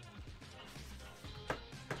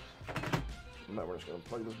 Now we're just gonna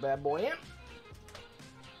plug this bad boy in.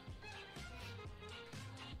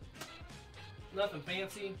 Nothing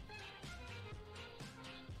fancy.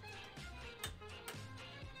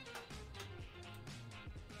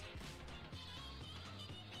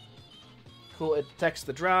 Cool, it detects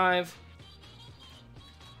the drive.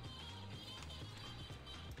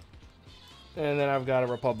 And then I've got a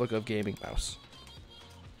Republic of Gaming mouse.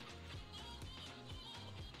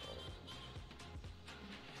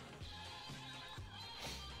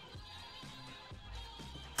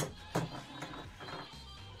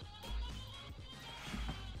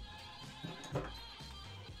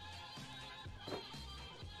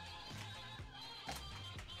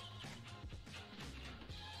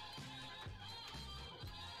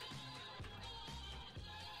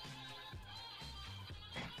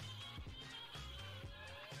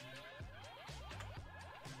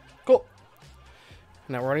 Cool.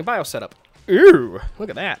 Now we're running BIOS setup. Ooh, look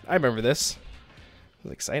at that. I remember this. It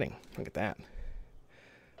was exciting. Look at that.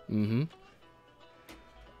 Mm-hmm.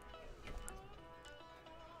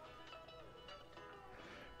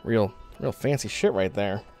 Real fancy shit right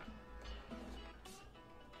there.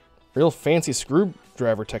 Real fancy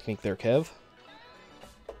screwdriver technique there, Kev.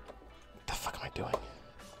 What the fuck am I doing?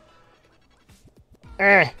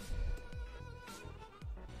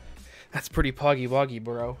 That's pretty poggy-woggy,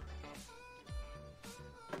 bro.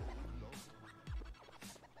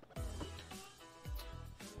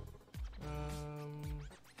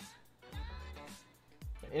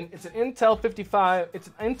 It's an Intel 55. It's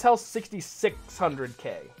an Intel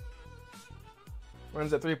 6600K.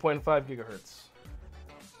 Runs at 3.5 gigahertz.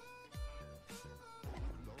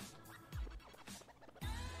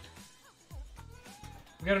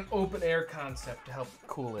 We got an open air concept to help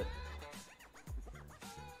cool it.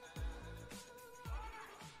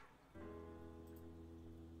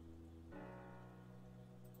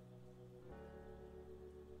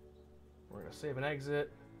 We're gonna save and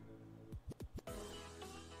exit.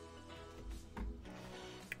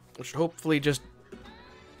 Which should hopefully just...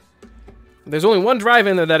 There's only one drive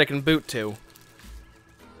in there that I can boot to.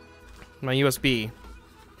 My USB.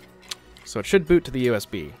 So it should boot to the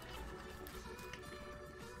USB.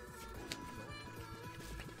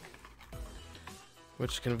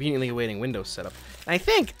 Which is conveniently awaiting Windows setup. And I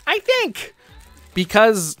think,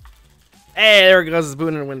 because, hey, there it goes, it's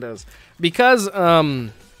booting in Windows. Because,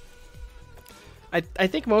 I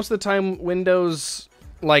think most of the time Windows,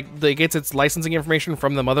 like, it gets its licensing information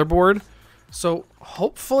from the motherboard. So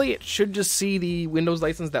hopefully it should just see the Windows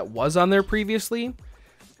license that was on there previously.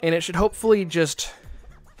 And it should hopefully just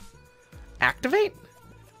activate.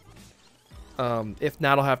 If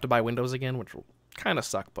not, I'll have to buy Windows again, which will kind of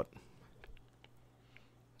suck, but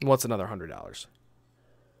what's another $100?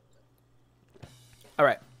 All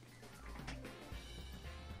right.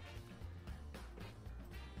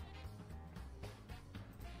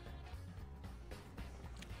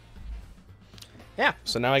 Yeah,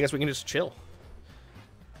 so now I guess we can just chill.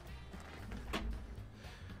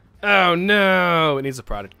 Oh no, it needs a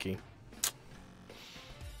product key.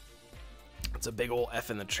 It's a big ol'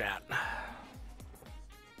 F in the chat.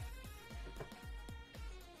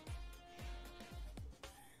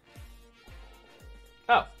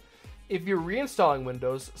 Oh, if you're reinstalling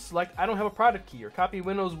Windows, select I don't have a product key. Your copy of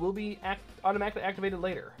Windows will be automatically activated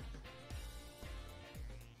later.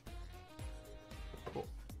 Cool.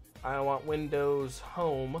 I want Windows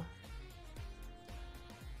Home.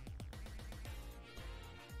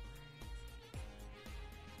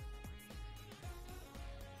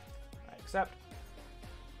 I accept.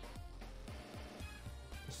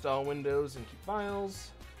 Install Windows and keep files.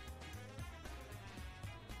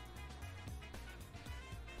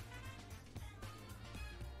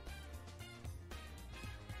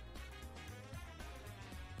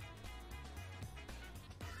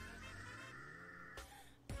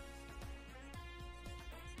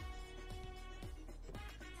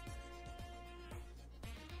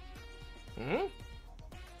 Hmm? I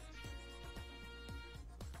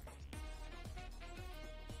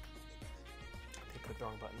clicked the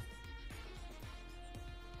wrong button.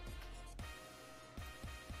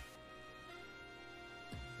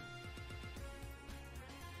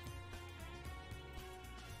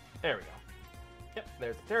 There we go. Yep,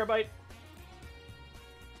 there's the terabyte.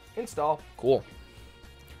 Install. Cool.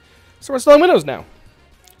 So we're installing Windows now.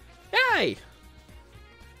 Yay!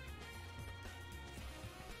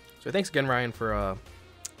 So thanks again, Ryan, for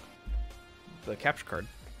the capture card.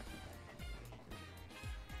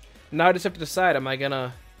 Now I just have to decide, am I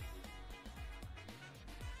gonna...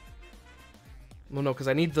 Well, no, because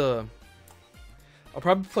I need the... I'll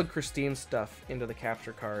probably plug Christine's stuff into the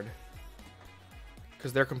capture card.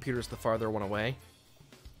 Because their computer's the farther one away.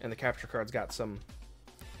 And the capture card's got some...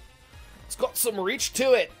 It's got some reach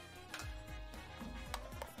to it!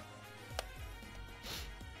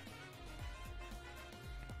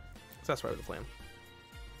 So that's right with the plan.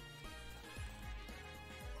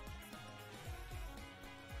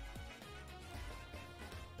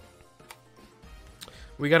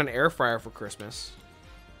 We got an air fryer for Christmas.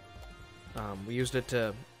 We used it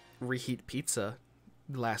to reheat pizza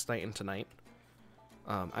last night and tonight.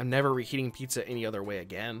 I'm never reheating pizza any other way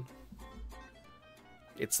again.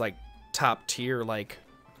 It's like top tier, like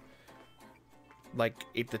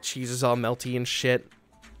the cheese is all melty and shit.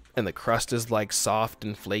 And the crust is like soft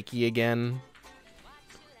and flaky again.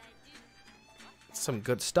 It's some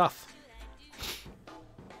good stuff.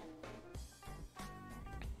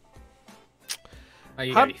 Are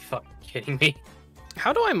you gotta be fucking kidding me?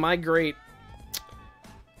 How do I migrate?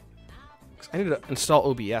 'Cause I need to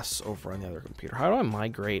install OBS over on the other computer. How do I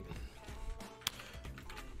migrate?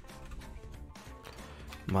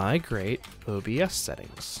 Migrate OBS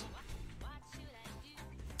settings.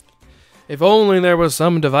 If only there was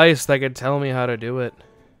some device that could tell me how to do it.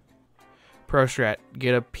 ProStrat,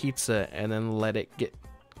 get a pizza and then let it get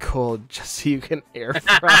cold just so you can air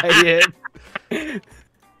fry it.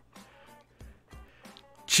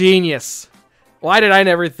 Genius. Why did I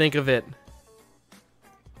never think of it?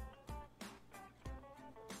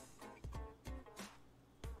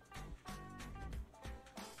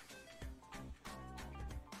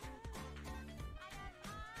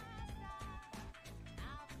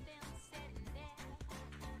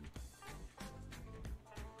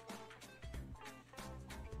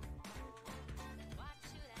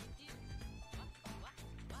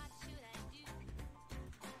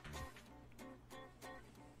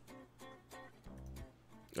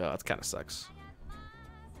 Oh, that kind of sucks.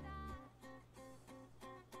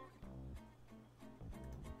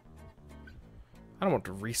 I don't want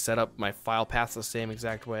to reset up my file paths the same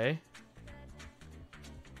exact way.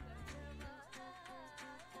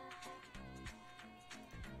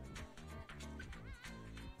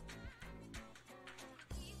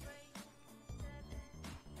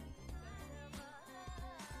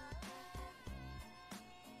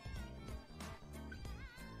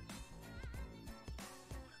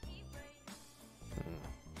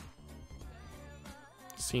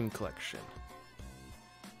 Scene collection.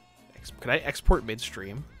 Can I export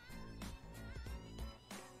midstream?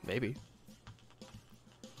 Maybe.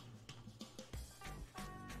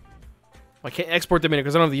 I can't export them in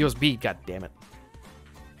because I don't have the USB. God damn it.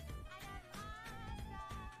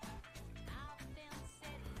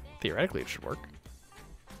 Theoretically, it should work.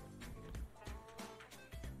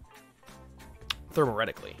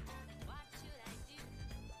 Thermoretically.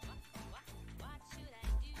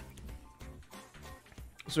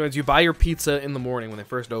 So as you buy your pizza in the morning when they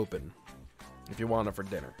first open, if you want it for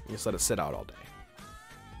dinner, you just let it sit out all day.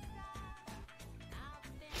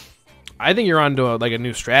 I think you're onto a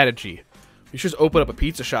new strategy. You should just open up a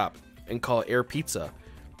pizza shop and call it Air Pizza.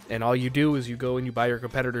 And all you do is you go and you buy your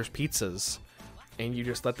competitors' pizzas and you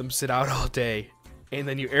just let them sit out all day. And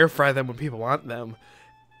then you air fry them when people want them.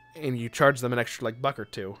 And you charge them an extra $1 or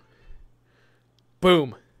 $2.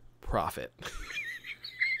 Boom. Profit.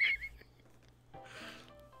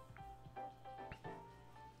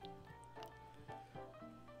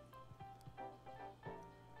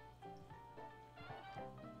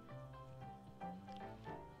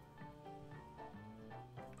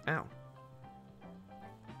 Ow.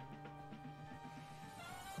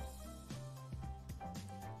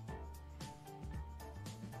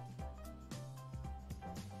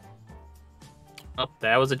 Oh,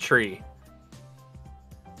 that was a tree.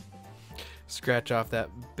 Scratch off that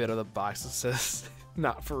bit of the box that says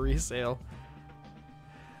not for resale.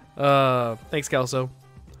 Thanks, Kelso.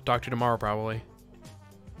 Talk to you tomorrow, probably.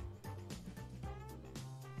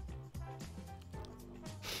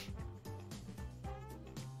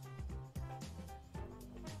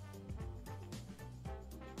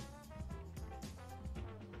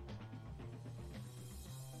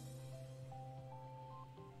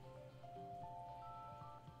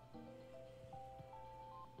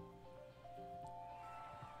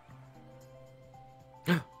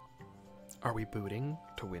 Are we booting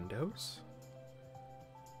to Windows?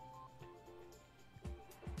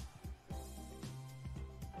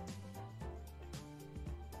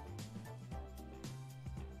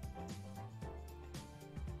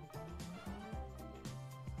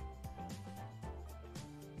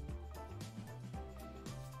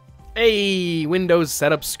 Hey, Windows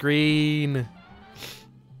setup screen.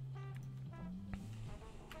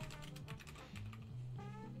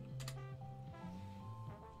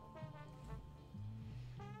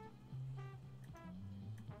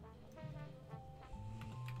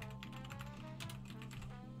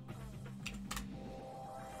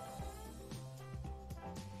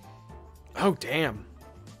 Oh, damn.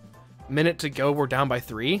 Minute to go, we're down by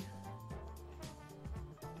 3?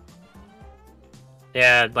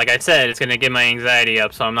 Yeah, like I said, it's gonna get my anxiety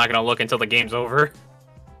up, so I'm not gonna look until the game's over.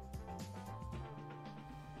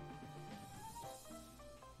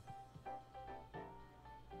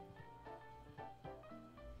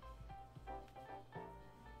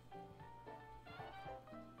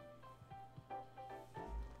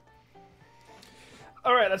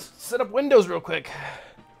 Alright, let's set up Windows real quick.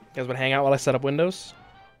 You guys want to hang out while I set up Windows?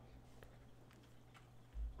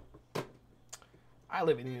 I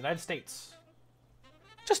live in the United States.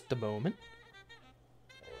 Just a moment.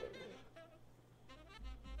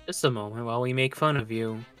 Just a moment while we make fun of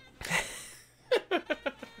you.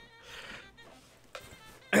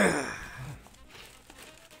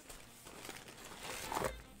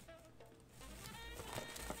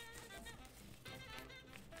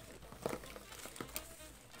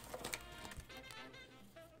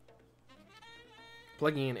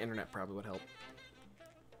 Plugging in internet probably would help.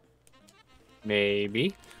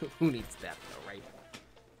 Maybe. Who needs that though, right?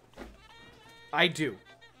 I do.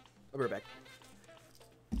 I'll be right back.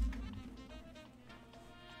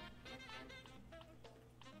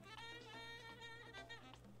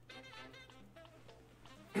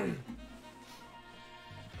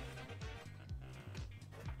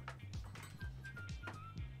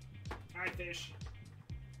 Hi, fish.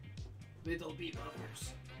 Little bee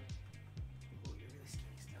bumpers. Oh, you're really skinny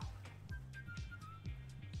still.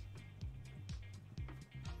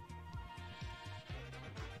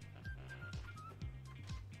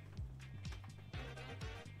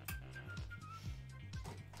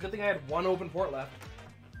 Good thing I had one open port left.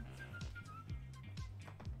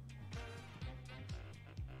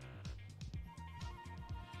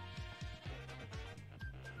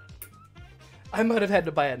 I might have had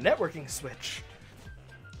to buy a networking switch.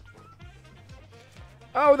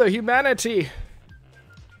 Oh, the humanity.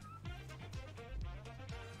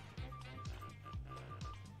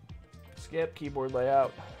 Skip keyboard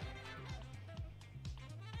layout.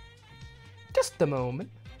 Just a moment.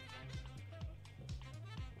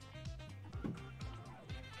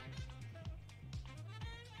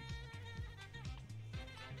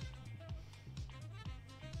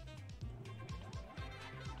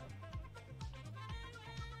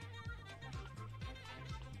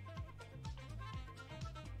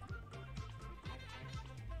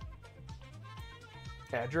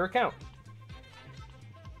 Add your account.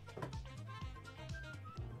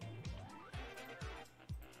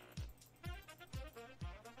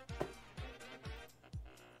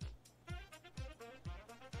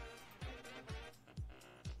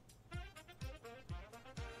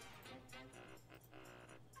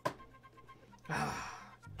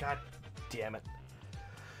 God damn it.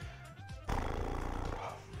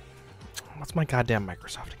 What's my goddamn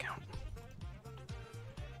Microsoft account?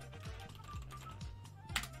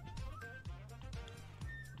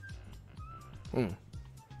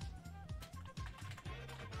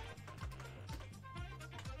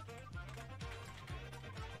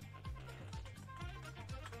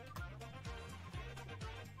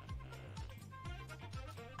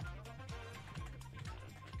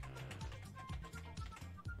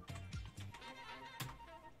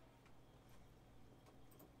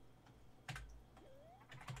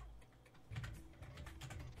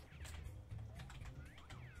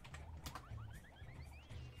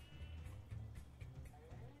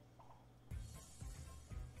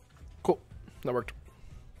 Cool. That worked.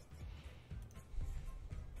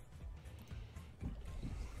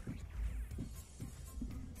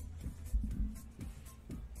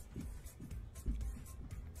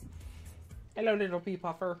 Hello, little pea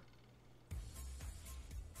puffer.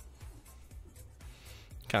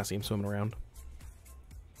 Kind of see him swimming around.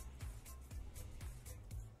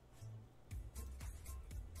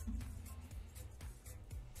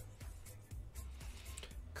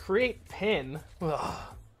 Create pin? Ugh.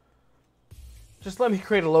 Just let me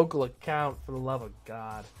create a local account, for the love of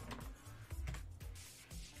God.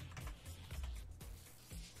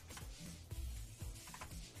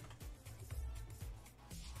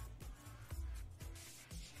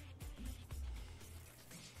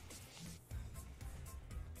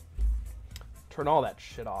 Turn all that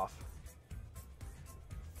shit off.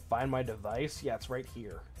 Find my device? Yeah, it's right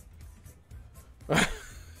here.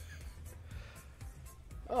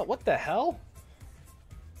 Oh, what the hell?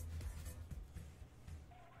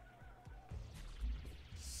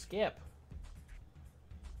 Skip.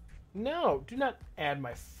 No, do not add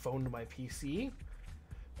my phone to my PC.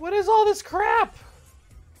 What is all this crap?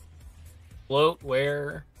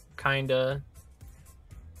 Floatware, kinda.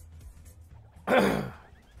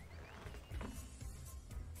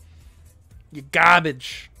 You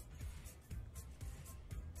garbage.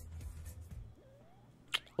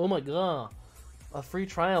 Oh my god. A free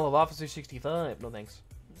trial of Office 365. No thanks.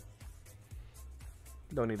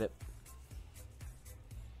 Don't need it.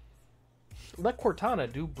 Let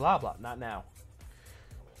Cortana do blah blah. Not now.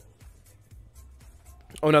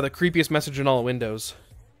 Oh no, the creepiest message in all Windows.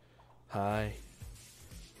 Hi.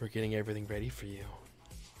 We're getting everything ready for you.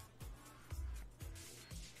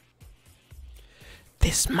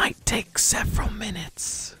 This might take several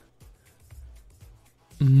minutes.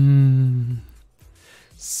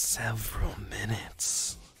 Several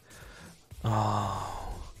minutes.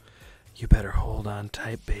 Oh, you better hold on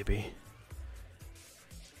tight, baby.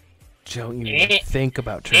 Don't you even think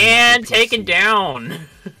about turning And off your PC. taken down.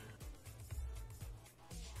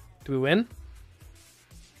 Do we win?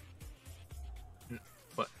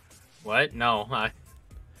 What? No.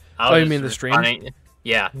 Oh, you mean the stream?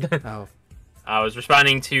 Yeah. Oh. I was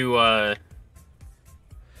responding to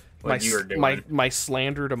what you were doing. My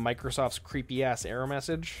slander to Microsoft's creepy ass error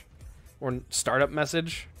message or startup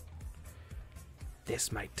message.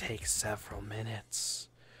 This might take several minutes.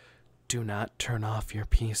 Do not turn off your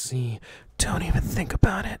PC. Don't even think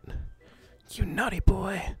about it. You naughty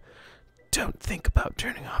boy. Don't think about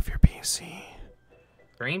turning off your PC.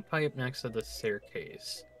 Drain pipe next to the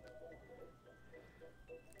staircase.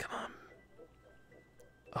 Come on.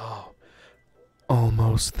 Oh.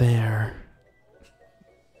 Almost there.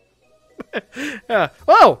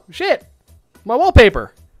 Oh, shit. My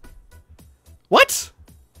wallpaper. What?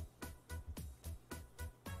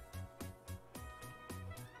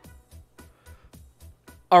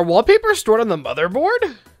 Are wallpapers stored on the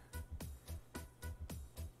motherboard?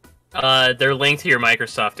 They're linked to your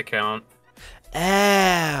Microsoft account.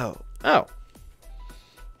 Oh. Oh.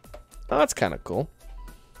 Oh, that's kind of cool.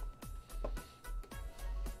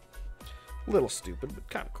 A little stupid, but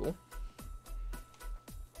kind of cool.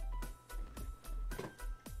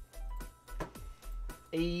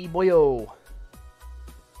 Hey, boyo.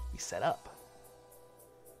 We set up.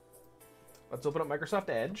 Let's open up Microsoft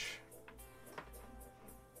Edge.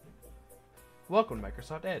 Welcome to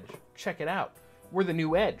Microsoft Edge. Check it out. We're the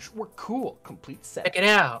new Edge. We're cool. Complete set. Check it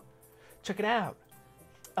out. Check it out.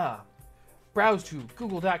 Browse to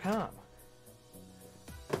google.com.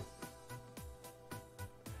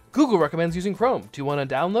 Google recommends using Chrome. Do you want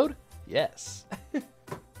to download? Yes.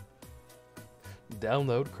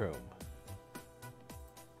 download Chrome.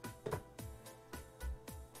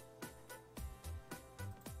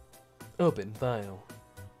 Open file.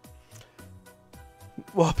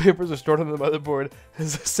 Wallpapers are stored on the motherboard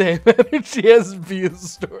as the same energy as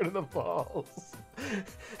views stored in the balls.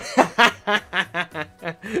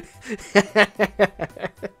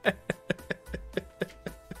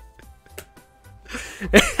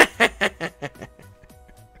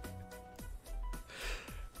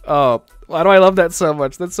 Oh, why do I love that so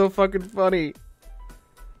much? That's so fucking funny.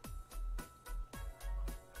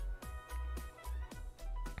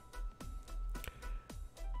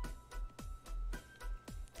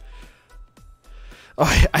 Oh,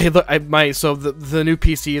 so the new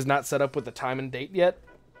PC is not set up with the time and date yet.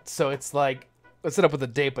 So it's like, it's set up with a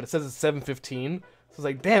date, but it says it's 7:15. So it's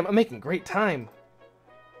like, damn, I'm making great time.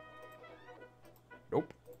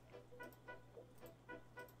 Nope.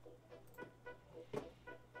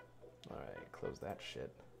 Alright, close that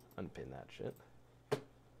shit. Unpin that shit.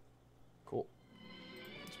 Cool.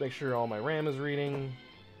 Let's make sure all my RAM is reading.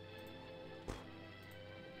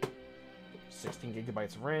 16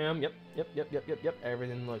 gigabytes of RAM. Yep.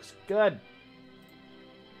 Everything looks good.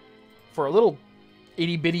 For a little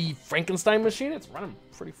itty bitty Frankenstein machine, it's running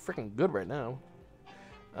pretty freaking good right now.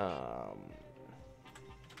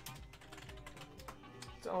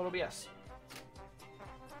 Download OBS.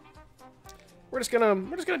 We're just gonna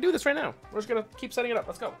do this right now. We're just gonna keep setting it up.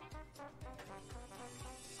 Let's go.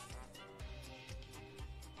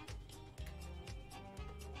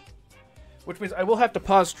 Which means I will have to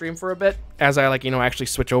pause stream for a bit as I actually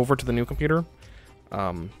switch over to the new computer.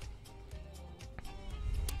 But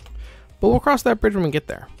we'll cross that bridge when we get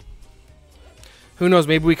there. Who knows?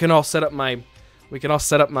 Maybe we can all set up my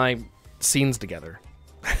scenes together.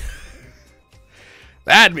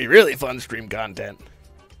 That'd be really fun stream content.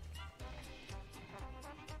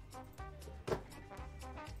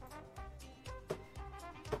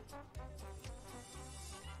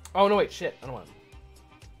 Oh no! Wait, shit! I don't want.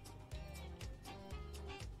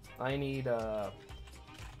 I need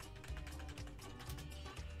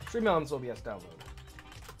Stream Elements OBS download.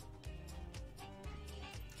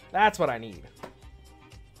 That's what I need.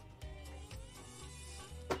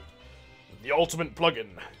 The ultimate plugin.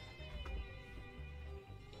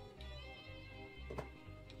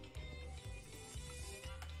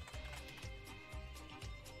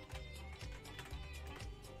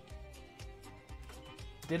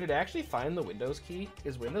 Did it actually find the Windows key?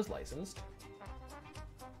 Is Windows licensed?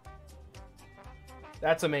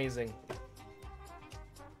 That's amazing.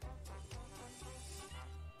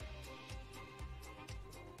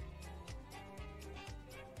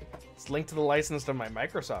 It's linked to the license to my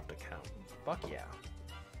Microsoft account. Fuck yeah.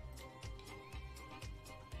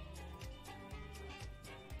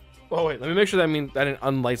 Oh wait, let me make sure that means I didn't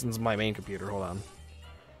unlicense my main computer. Hold on.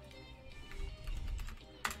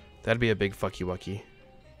 That'd be a big fuck you wucky.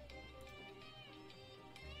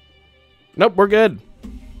 Nope, we're good.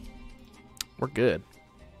 We're good.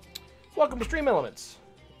 Welcome to Stream Elements.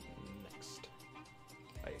 Next.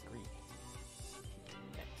 I agree.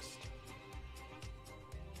 Next.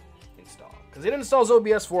 Install. Because it installs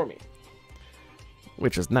OBS for me.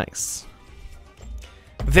 Which is nice.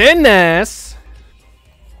 Then nice.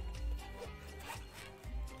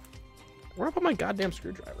 Where did I put my goddamn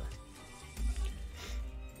screwdriver?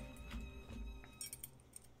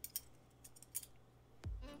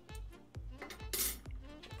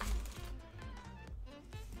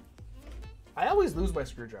 I always lose my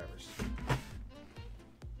screwdrivers.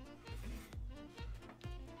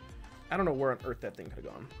 I don't know where on earth that thing could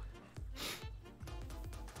have gone.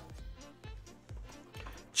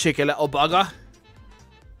 Cheeky little bugger.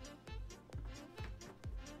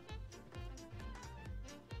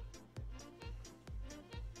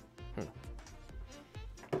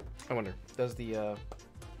 I wonder, does the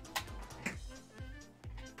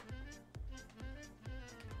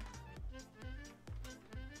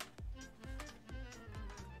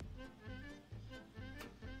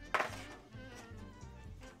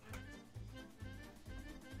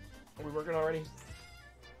Are we working already?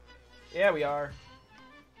 Yeah, we are.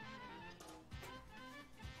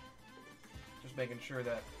 Just making sure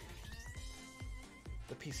that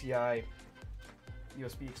the PCI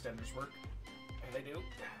USB extenders work. And they do.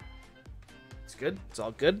 It's good. It's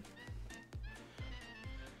all good.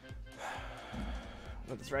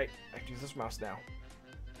 But that's right. I can use this mouse now.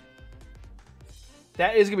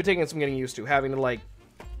 That is going to be taking some getting used to. Having to,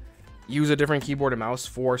 use a different keyboard and mouse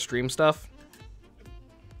for stream stuff.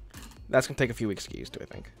 That's going to take a few weeks to get used to, I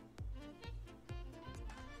think.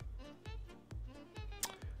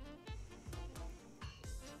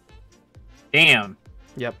 Damn.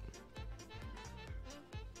 Yep.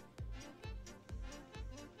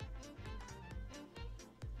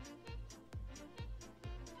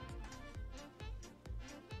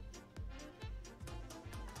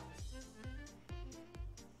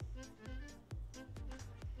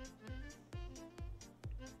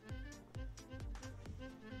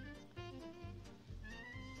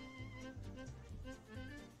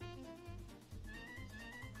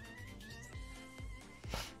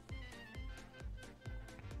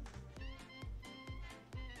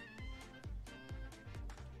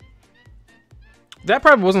 That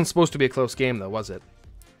probably wasn't supposed to be a close game, though, was it?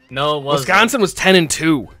 No, it wasn't. Wisconsin was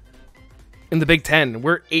 10-2 in the Big Ten.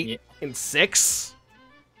 We're 8-6.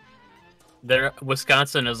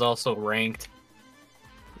 Wisconsin is also ranked.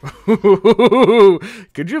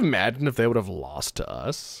 Could you imagine if they would have lost to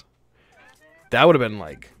us? That would have been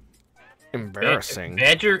like embarrassing.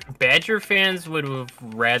 Badger fans would have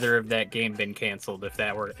rather have that game been canceled if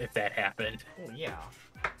that happened. Oh, yeah.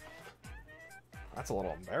 That's a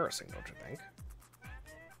little embarrassing, don't you think?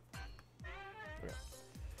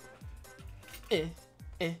 Okay.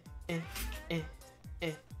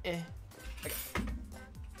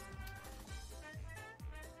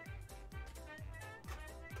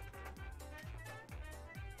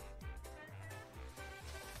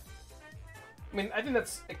 I mean, I think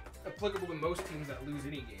that's applicable to most teams that lose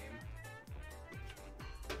any game.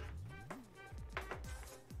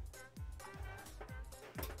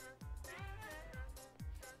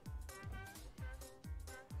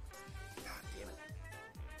 God damn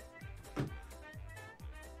it.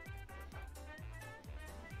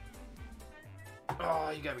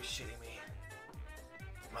 Oh, you gotta be shitting me.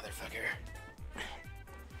 Motherfucker.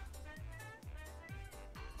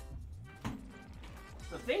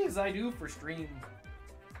 The things I do for stream.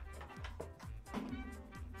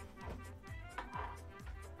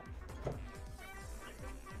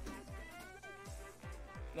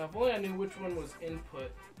 Now, if only I knew which one was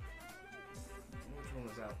input and which one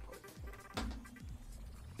was output.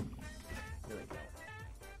 There we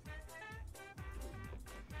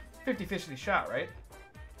go. 50-50 shot, right?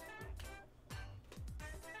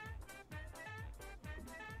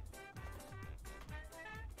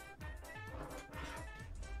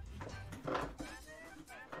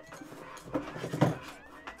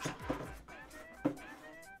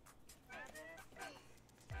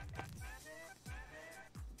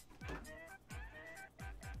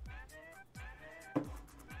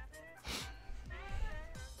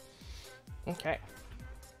 Okay.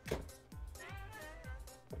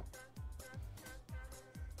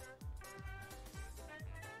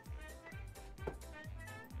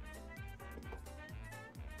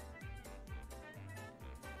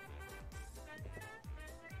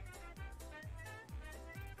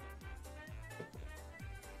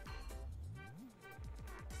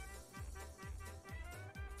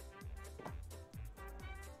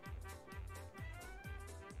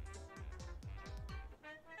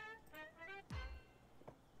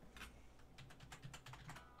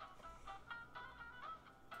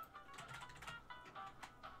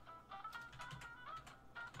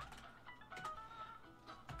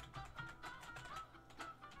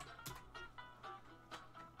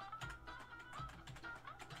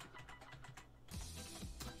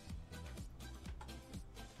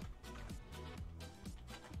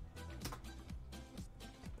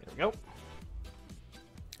 There we go.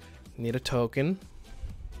 Need a token.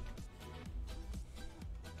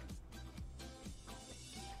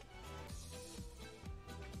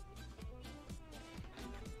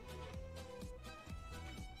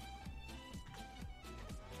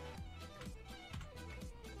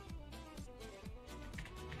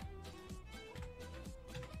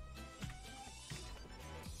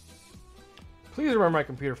 Please remember my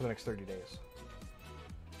computer for the next 30 days.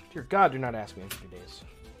 Dear God, do not ask me in 30 days.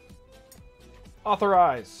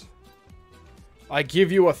 Authorize. I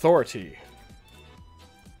give you authority.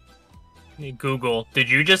 Hey, Google, did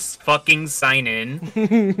you just fucking sign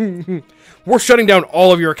in? We're shutting down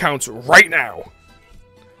all of your accounts right now.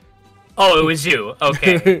 Oh, it was you.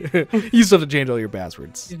 Okay. You still have to change all your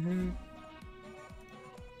passwords.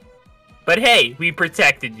 But hey, we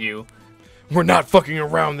protected you. We're not fucking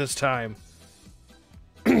around this time.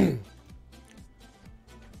 Okay,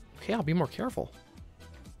 I'll be more careful.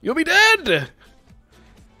 You'll be dead!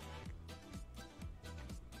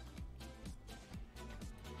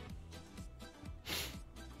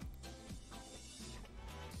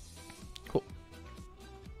 Cool.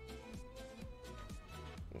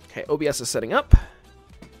 Okay, OBS is setting up.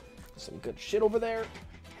 Some good shit over there.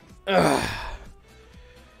 Ugh.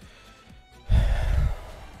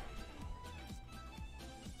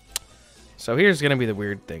 So here's gonna be the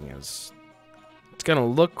weird thing is it's gonna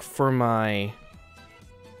look for my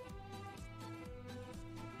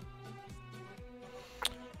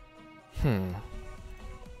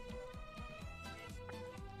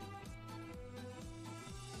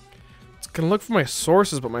It's gonna look for my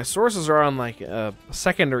sources, but my sources are on like a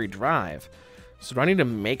secondary drive. So do I need to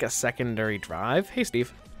make a secondary drive? Hey,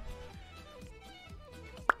 Steve.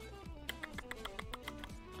 I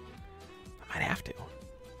might have to.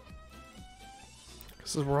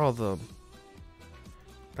 This is where all the...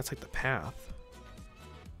 That's like the path.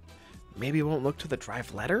 maybe it won't look to the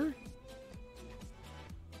drive letter?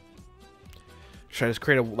 Should I just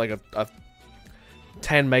create a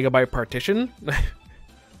 10 megabyte partition?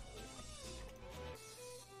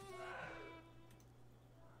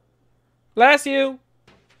 Bless you!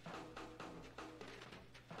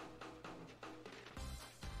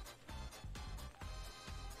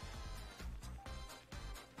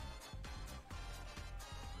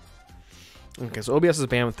 Okay, so OBS is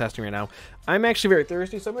bandwidth testing right now. I'm actually very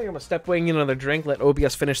thirsty, so I'm going to step away and get another drink, let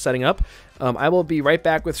OBS finish setting up. I will be right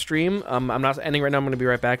back with stream. I'm not ending right now. I'm going to be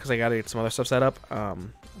right back because I got to get some other stuff set up.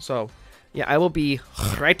 So, yeah, I will be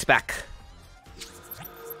right back.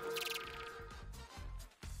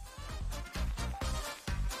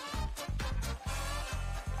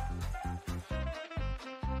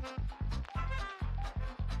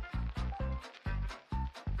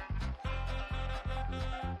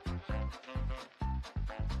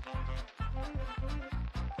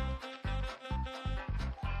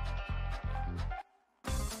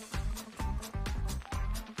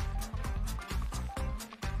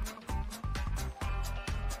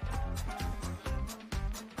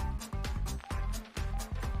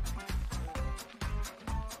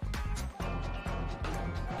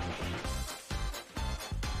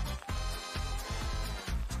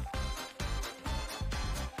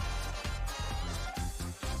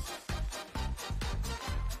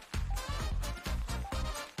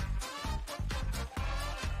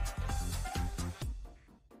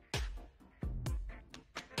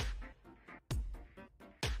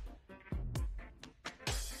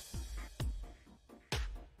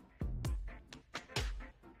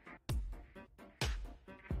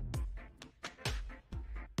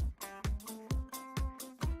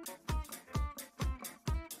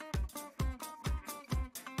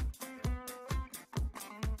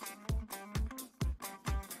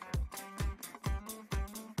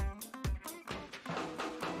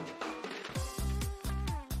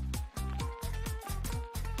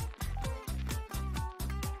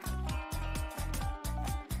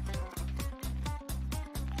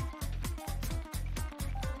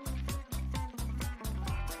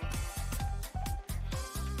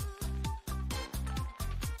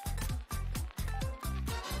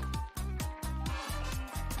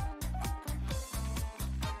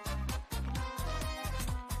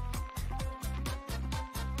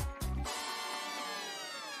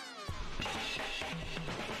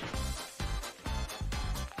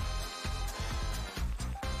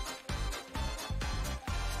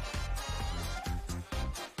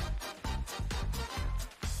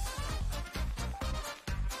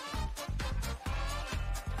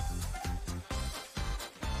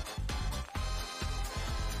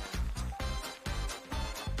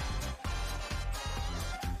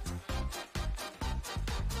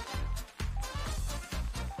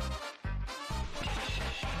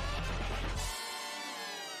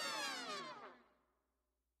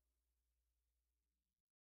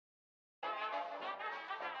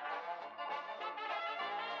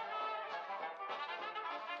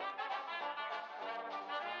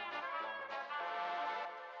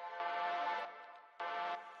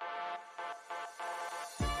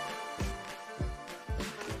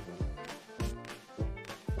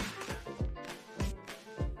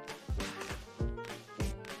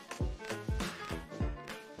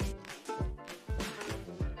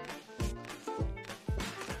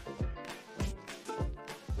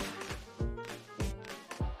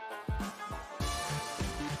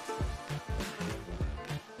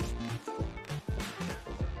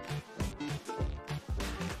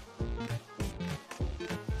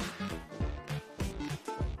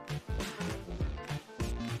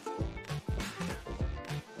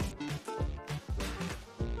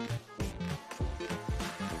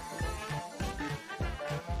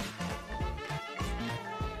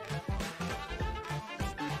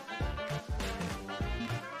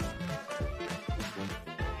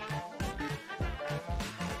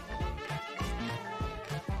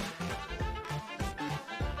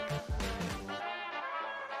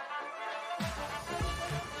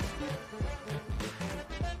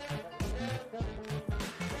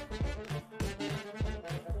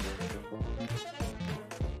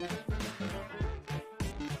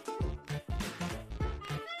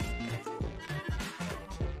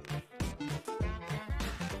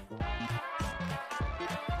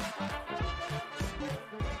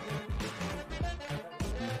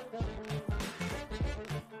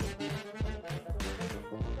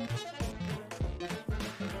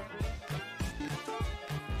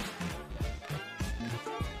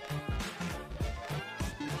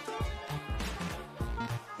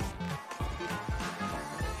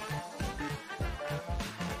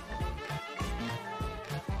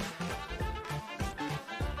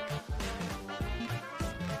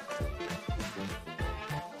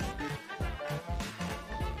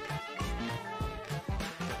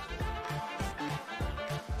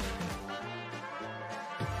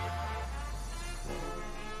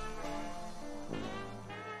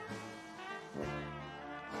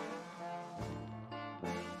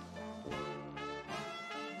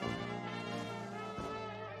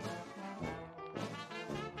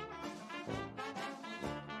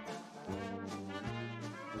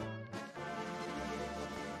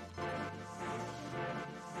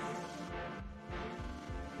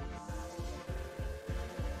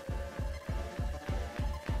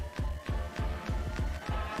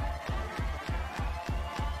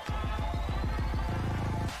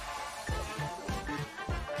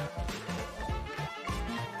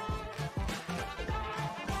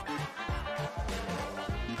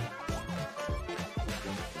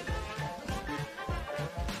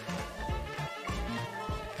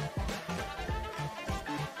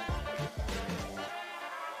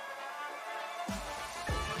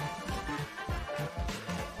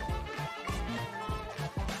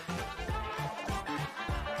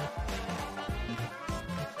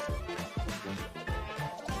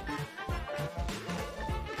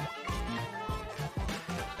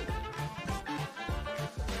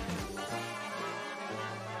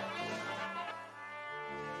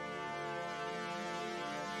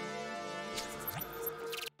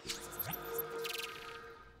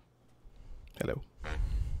 Hello.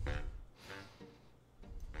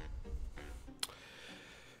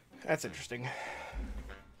 That's interesting.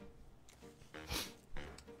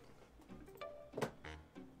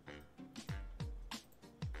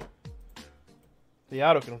 The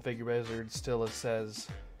auto configure wizard still says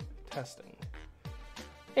testing.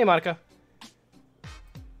 Hey, Monica.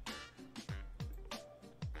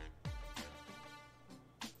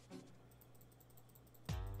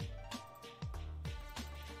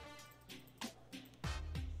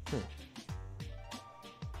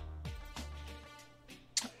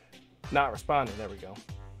 Not responding. There we go.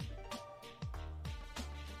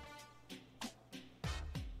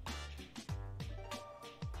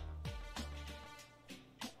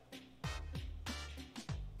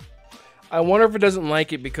 I wonder if it doesn't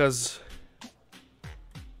like it because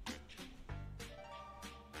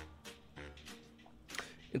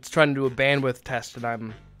it's trying to do a bandwidth test, and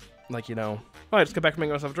I'm like, you know, oh, I just got back from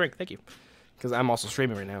making myself a drink. Thank you. Because I'm also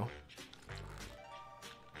streaming right now.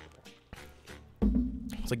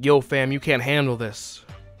 It's like, yo, fam, you can't handle this.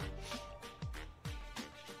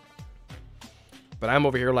 But I'm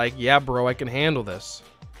over here like, yeah, bro, I can handle this.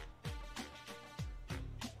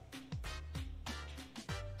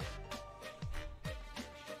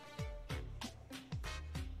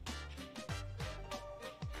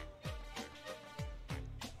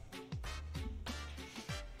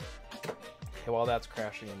 Okay, while that's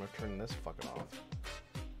crashing, I'm gonna turn this fucking off.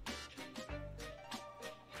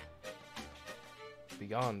 Be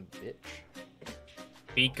gone, bitch.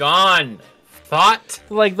 Be gone, thought.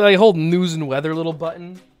 Like the whole news and weather little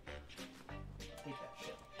button. Hate that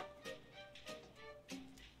shit.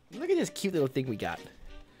 Look at this cute little thing we got.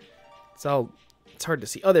 It's hard to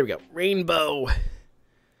see. Oh, there we go. Rainbow.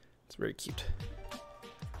 It's very cute.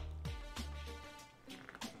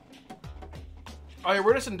 Oh, yeah,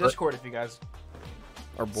 we're just in Discord if you guys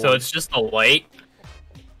are bored. So it's just a light?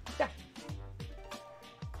 Yeah.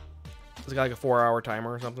 It's got like a 4-hour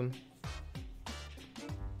timer or something.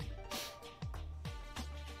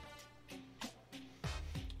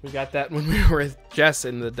 We got that when we were with Jess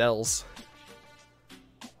in the Dells.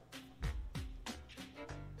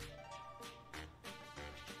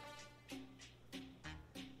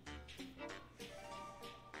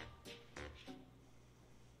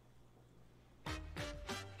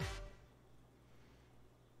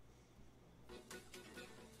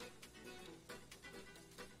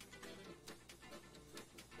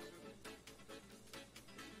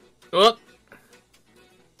 Oh.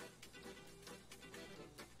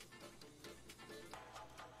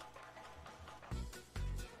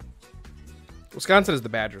 Wisconsin is the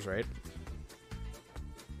Badgers, right?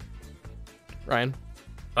 Ryan?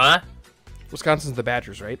 Huh? Wisconsin's the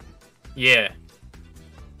Badgers, right? Yeah.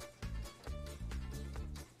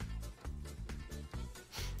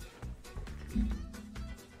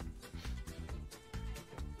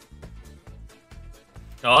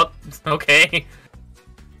 Oh, okay.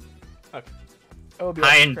 Okay. Oh,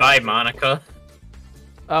 Hi and bye, Monica.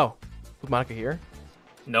 Oh, was Monica here?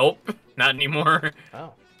 Nope, not anymore.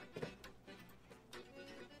 Oh.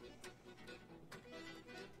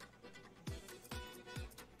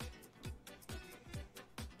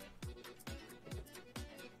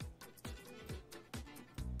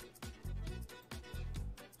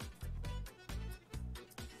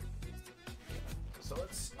 So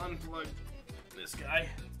let's unplug this guy.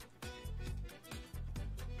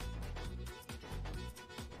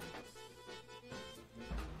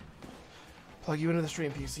 Plug you into the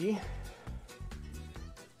stream PC.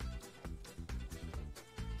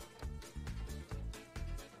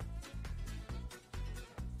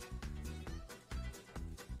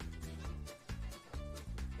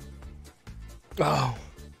 Oh.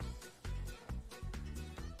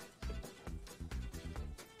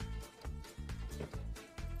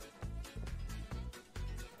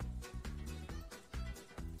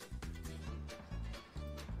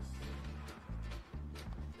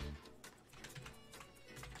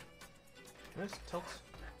 This tilts.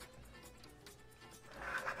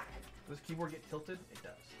 Does this keyboard get tilted? It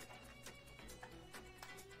does.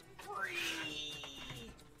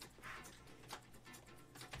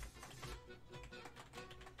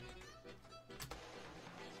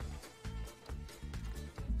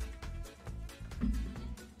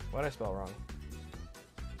 What did I spell wrong?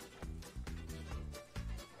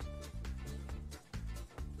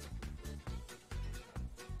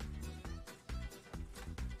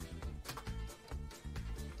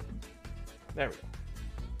 There we go.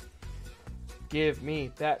 Give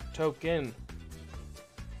me that token.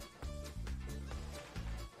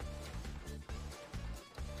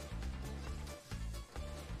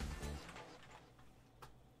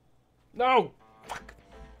 No! Fuck.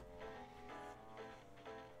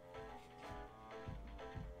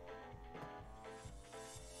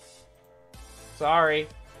 Sorry.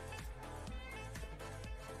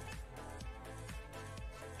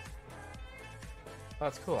 Oh,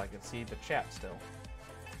 that's cool. I can see the chat still.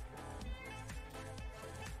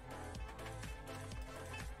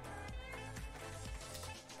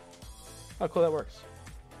 Oh, cool. That works.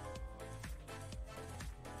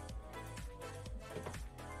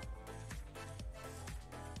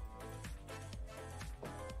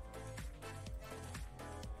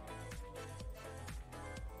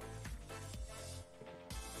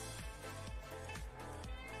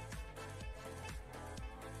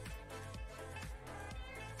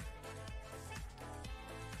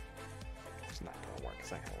 It's not gonna work.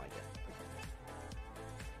 It's not gonna like it.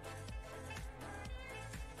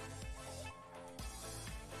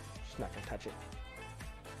 Just not gonna touch it.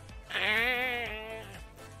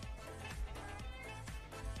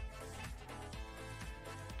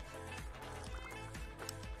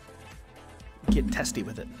 Get testy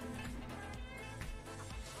with it.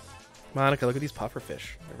 Monica, look at these puffer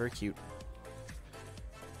fish. They're very cute.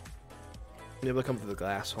 Maybe they'll come through the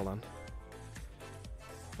glass. Hold on.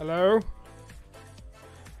 Hello?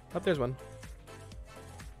 Oh, there's one.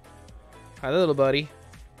 Hi, little buddy.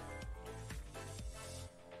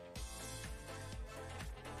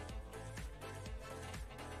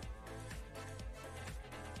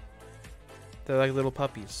 They're like little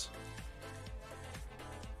puppies.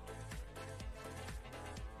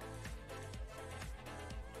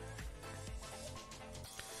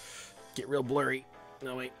 Get real blurry.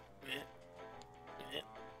 No, wait.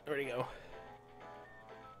 Where'd he go?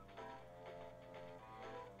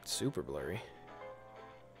 Super blurry.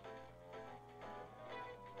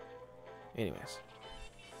 Anyways.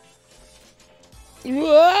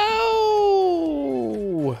 Whoa!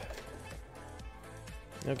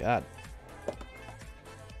 Oh, God.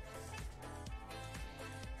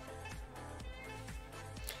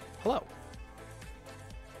 Hello.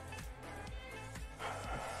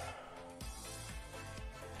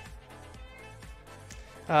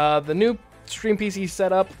 The new stream PC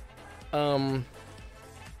setup.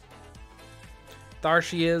 There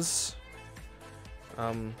she is.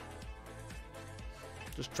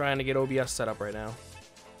 Just trying to get OBS set up right now.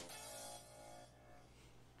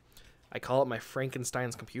 I call it my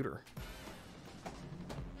Frankenstein's computer.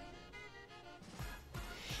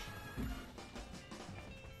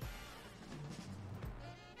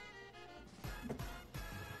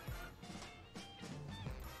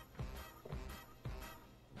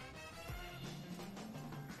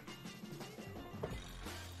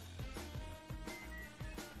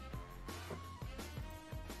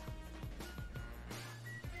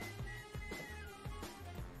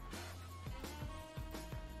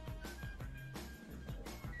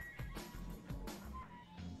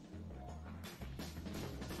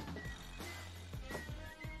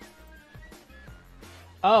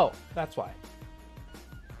 Oh, that's why.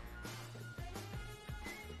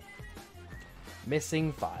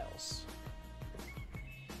 Missing files.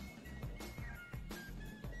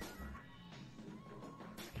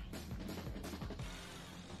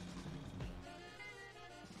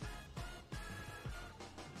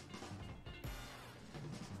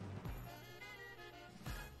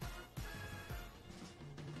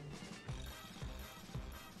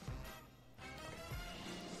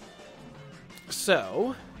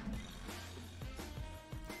 So,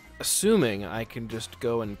 assuming I can just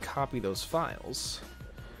go and copy those files.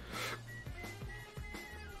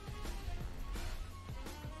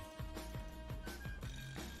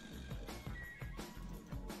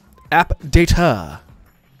 App data.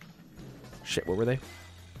 Shit, where were they?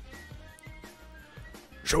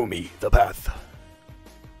 Show me the path.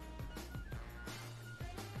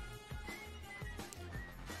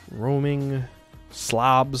 Roaming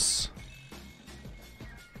slobs.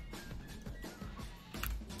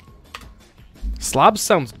 Slob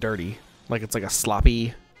sounds dirty. Like it's like a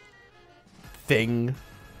sloppy thing.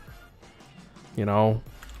 You know?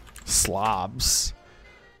 Slobs.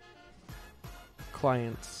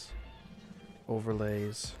 Clients.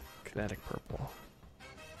 Overlays. Kinetic purple.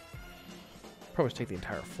 Probably just take the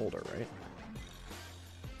entire folder, right?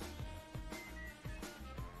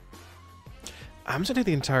 I'm just gonna take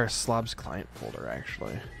the entire Slobs client folder,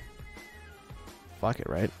 actually. Fuck it,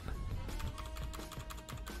 right?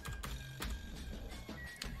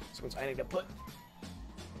 I need to put.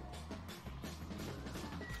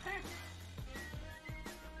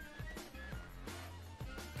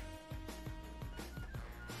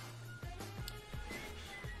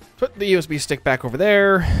 Put the USB stick back over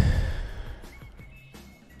there.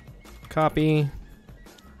 Copy.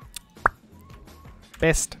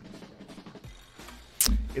 Best.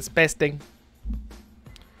 It's besting.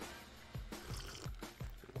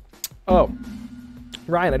 Oh.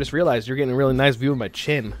 Ryan, I just realized you're getting a really nice view of my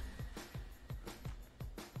chin.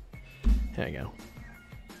 There you go.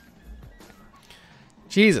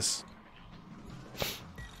 Jesus.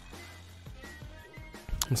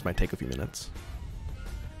 This might take a few minutes.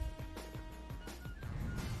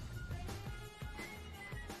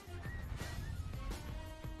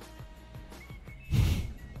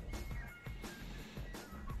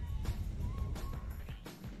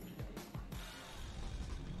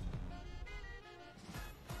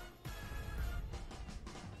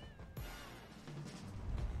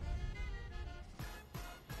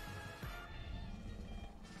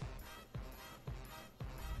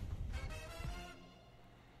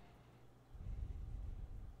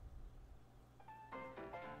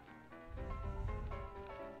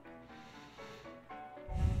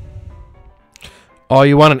 Oh,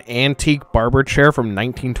 you want an antique barber chair from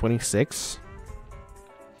 1926?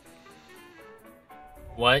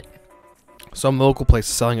 What? Some local place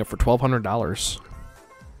is selling it for $1,200.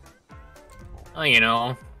 Oh, you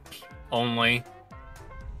know, only.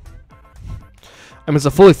 I mean, it's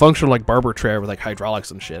a fully functional like barber chair with like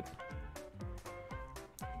hydraulics and shit.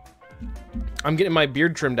 I'm getting my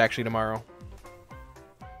beard trimmed actually tomorrow.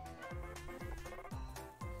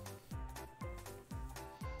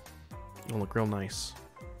 It'll look real nice.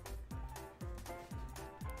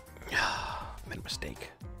 Made a mistake.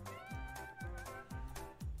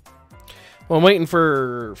 Well, I'm waiting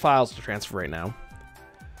for files to transfer right now.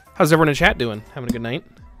 How's everyone in chat doing? Having a good night?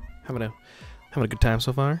 Having a good time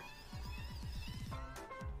so far?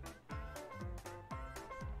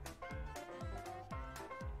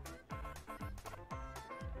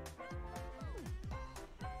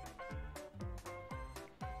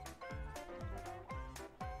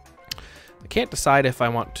 I can't decide if I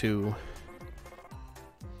want to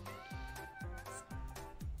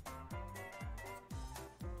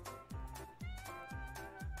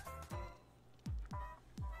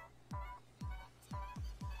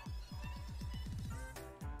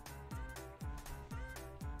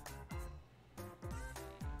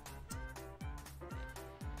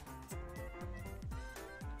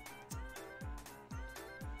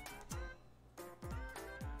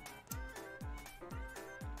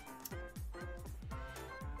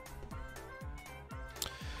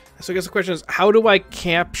So I guess the question is, how do I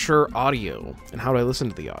capture audio? And how do I listen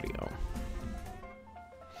to the audio?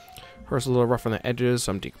 First, a little rough on the edges,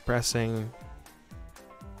 so I'm decompressing.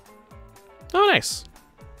 Oh, nice.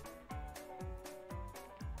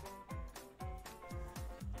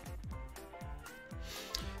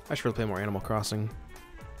 I should really play more Animal Crossing.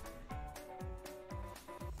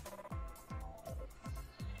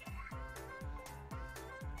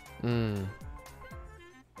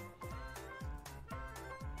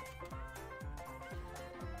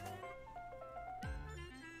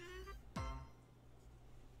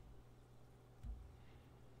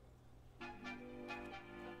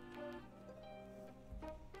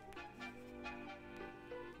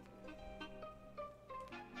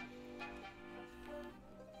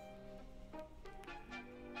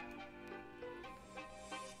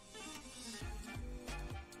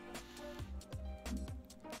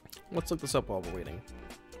 Let's look this up while we're waiting.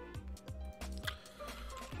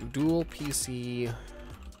 Dual PC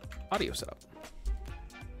audio setup.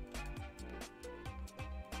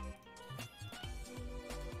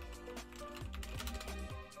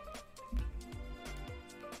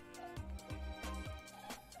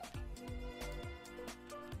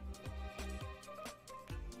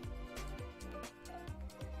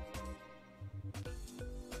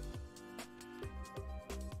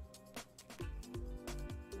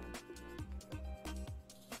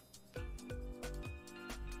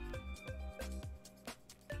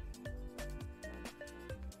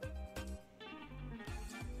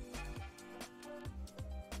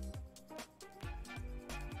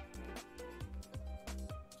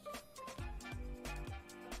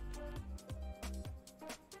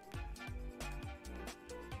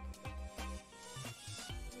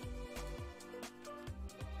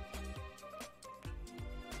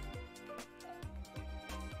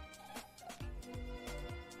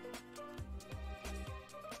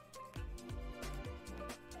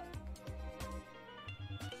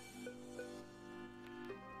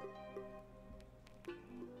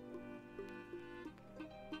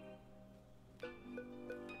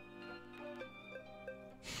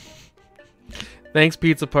 Thanks,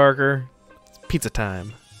 Pizza Parker. It's pizza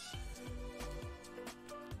time.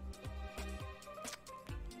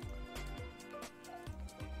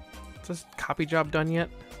 Is this copy job done yet?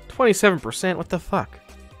 27%? What the fuck?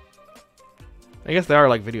 I guess they are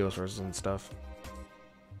like video sources and stuff.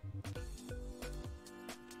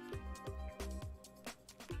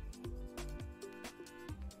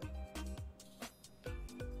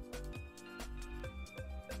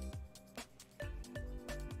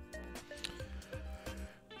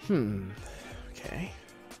 Okay.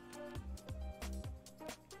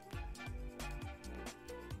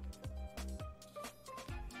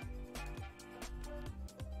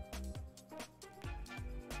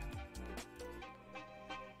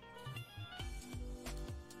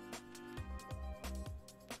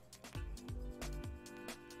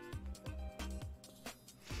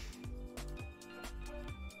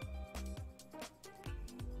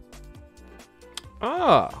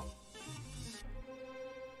 Ah.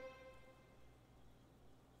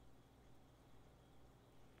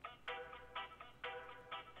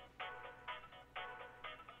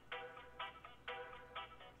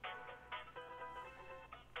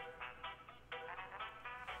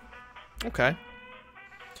 Okay.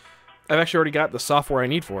 I've actually already got the software I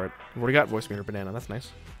need for it. I've already got Voice Meter Banana. That's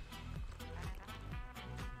nice.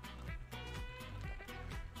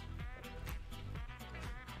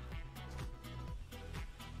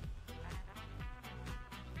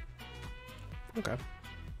 Okay.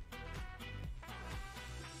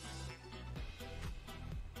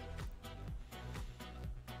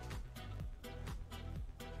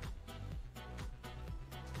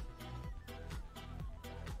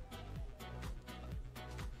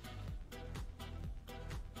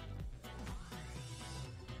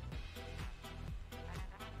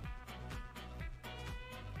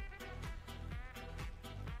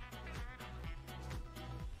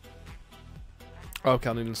 Oh,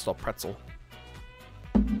 okay, I need to install Pretzel.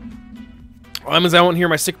 Well, that means I won't hear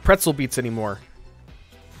my sick pretzel beats anymore.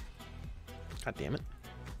 God damn it.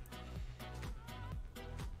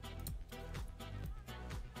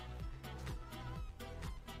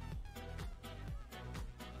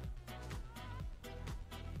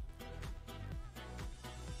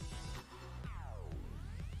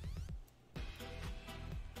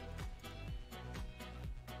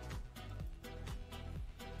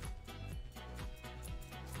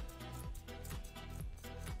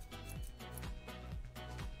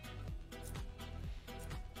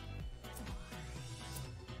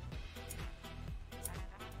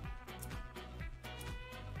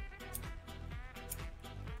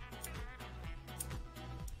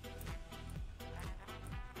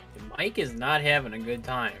 Mike is not having a good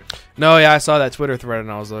time. No, yeah, I saw that Twitter thread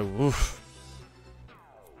and I was like, oof.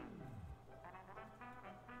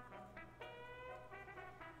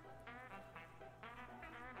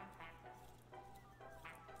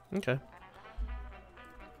 Okay.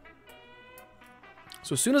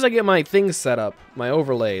 So as soon as I get my things set up, my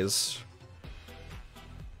overlays,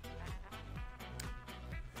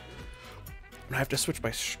 I have to switch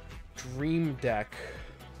my Stream Deck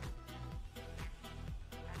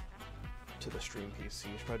to the Stream PC.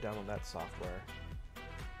 You should probably download that software.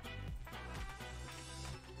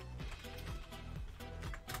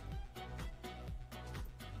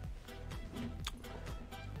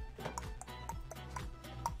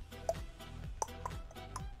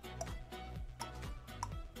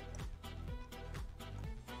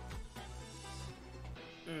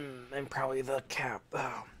 And probably the cap.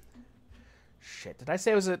 Oh. Shit. Did I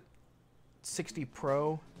say it was a 60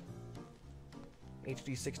 Pro?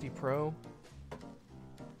 HD 60 Pro?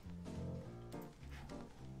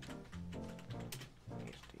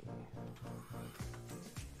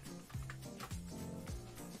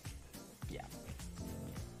 Yeah.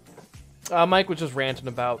 Mike was just ranting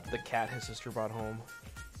about the cat his sister brought home.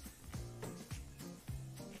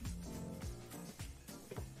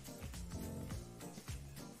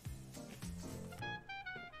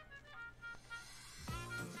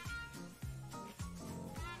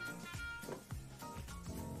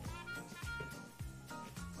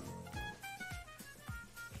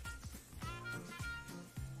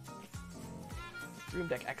 Stream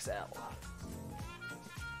Deck XL.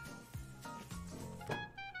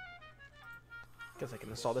 Guess I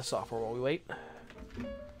can install this software while we wait.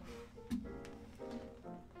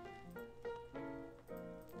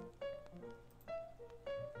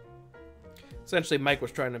 Essentially, Mike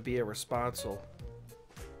was trying to be irresponsible.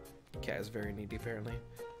 Cat is very needy, apparently.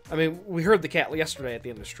 I mean, we heard the cat yesterday at the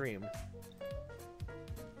end of the stream.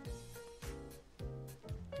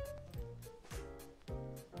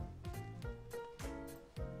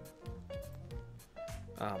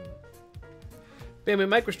 But I mean,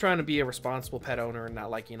 Mike was trying to be a responsible pet owner and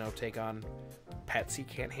not, like, you know, take on pets he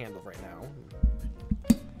can't handle right now.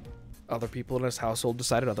 other people in his household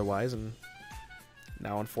decided otherwise, and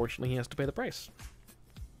now unfortunately he has to pay the price.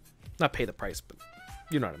 Not pay the price, but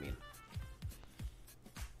you know what I mean.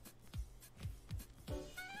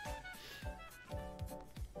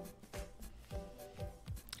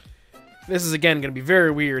 This is again going to be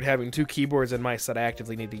very weird having 2 keyboards and mice that I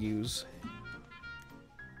actively need to use.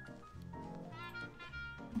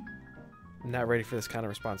 I'm not ready for this kind of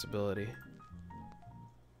responsibility.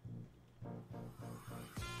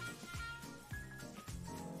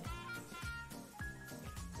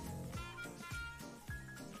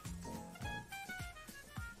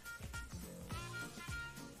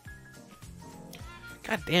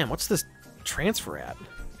 God damn, what's this transfer at?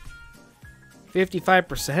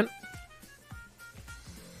 55%?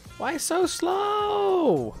 Why so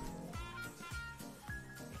slow?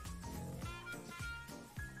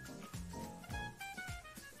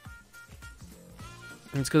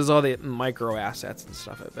 It's because all the micro assets and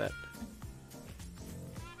stuff, I bet.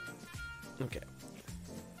 Okay.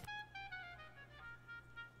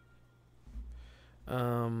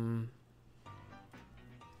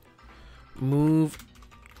 Move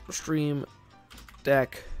stream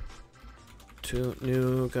deck to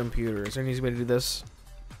new computer. Is there an easy way to do this?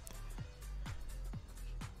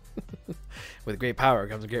 With great power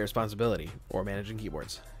comes a great responsibility, or managing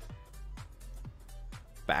keyboards.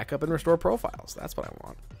 Backup and restore profiles. That's what I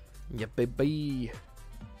want. Yep, baby.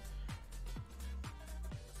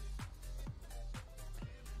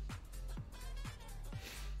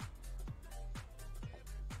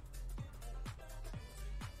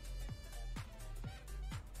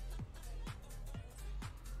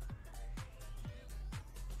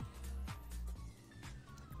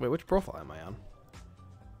 Wait, which profile am I on?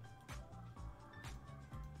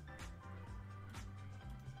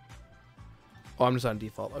 Oh, I'm just on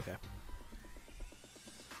default. Okay.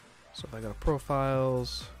 So if I go to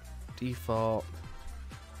profiles, default.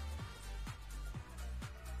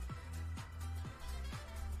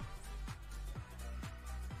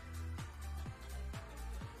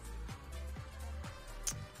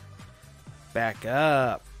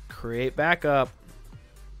 Backup. Create backup.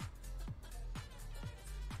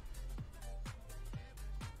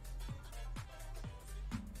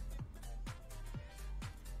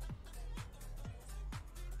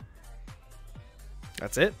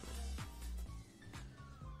 That's it.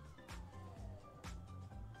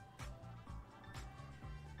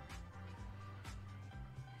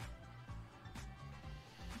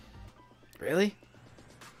 Really?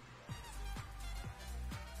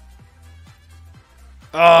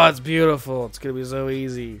 Oh, it's beautiful. It's gonna be so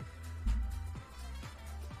easy.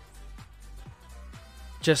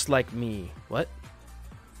 Just like me. What?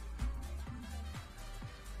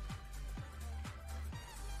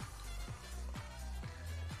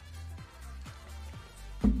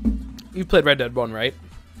 You played Red Dead 1, right?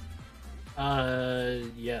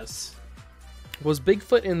 Yes. Was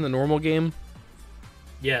Bigfoot in the normal game?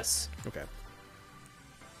 Yes. Okay.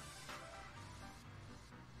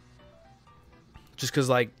 Just because,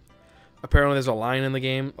 like, apparently there's a lion in the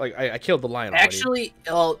game. Like, I killed the lion already. Actually,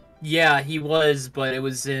 oh, yeah, he was, but it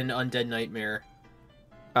was in Undead Nightmare.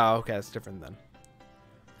 Oh, okay. That's different then.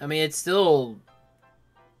 I mean, it's still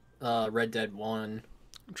Red Dead 1.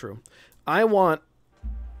 True. I want...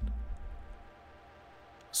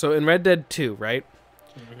 So in Red Dead 2, right?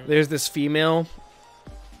 Mm-hmm. There's this female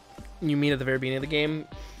you meet at the very beginning of the game.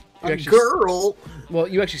 A girl? Well,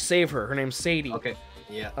 you actually save her. Her name's Sadie. Okay.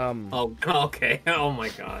 Yeah. Oh, okay. Oh my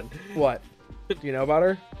god. What? Do you know about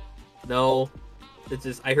her? No. It's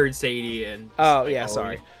just I heard Sadie and. Oh yeah,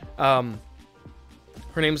 sorry. Her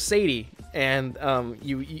name's Sadie, and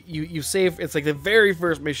you save. It's like the very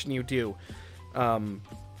first mission you do, and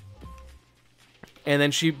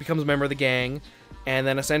then she becomes a member of the gang. And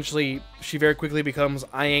then essentially, she very quickly becomes,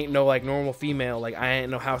 I ain't no, like, normal female. Like, I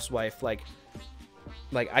ain't no housewife. Like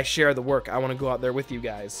I share the work. I want to go out there with you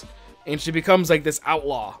guys. And she becomes, like, this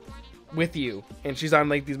outlaw with you. And she's on,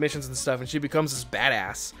 like, these missions and stuff. And she becomes this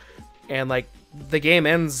badass. And, like, the game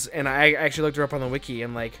ends. And I actually looked her up on the wiki.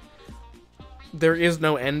 And, like, there is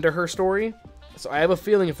no end to her story. So I have a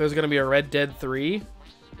feeling if there's going to be a Red Dead 3,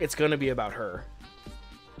 it's going to be about her.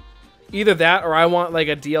 Either that, or I want, like,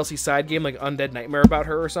 a DLC side game, like Undead Nightmare about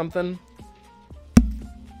her or something.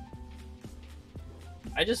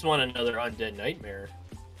 I just want another Undead Nightmare.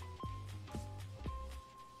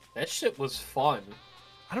 That shit was fun.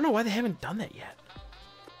 I don't know why they haven't done that yet.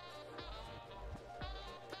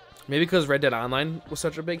 Maybe because Red Dead Online was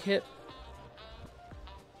such a big hit?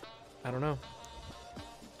 I don't know.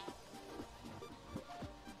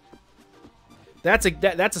 That's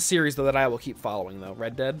a series, though, that I will keep following, though.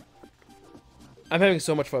 Red Dead. I'm having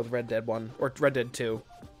so much fun with Red Dead 1 or Red Dead 2.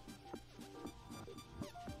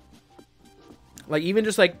 Like, even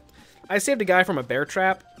just like, I saved a guy from a bear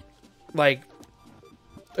trap, like,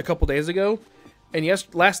 a couple days ago. And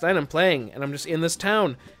last night I'm playing, and I'm just in this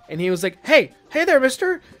town, and he was like, hey there,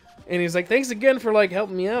 mister! And he's like, thanks again for, like,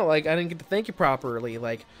 helping me out. Like, I didn't get to thank you properly.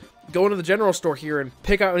 Like, go into the general store here and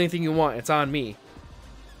pick out anything you want. It's on me.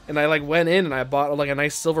 And I, like, went in, and I bought, like, a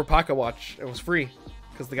nice silver pocket watch. It was free,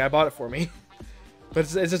 because the guy bought it for me.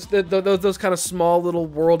 But it's just those kind of small little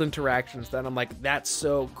world interactions that I'm like, that's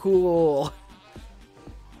so cool.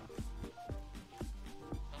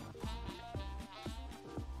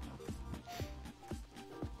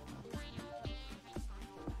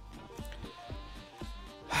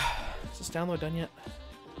 Is this download done yet?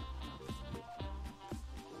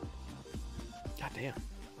 God damn.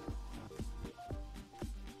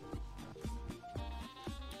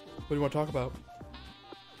 What do you want to talk about?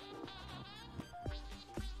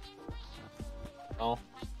 Oh.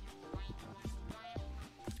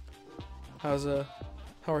 How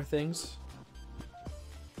are things?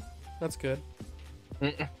 That's good.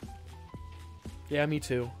 Yeah, me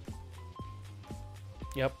too.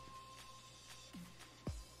 Yep.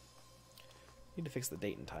 Need to fix the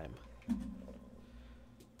date and time.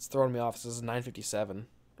 It's throwing me off. This is 9:57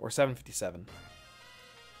 or 7:57.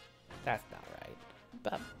 That's not right.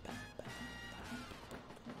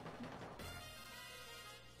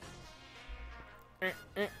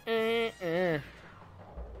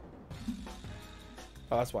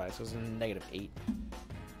 Oh, that's why. It was -8.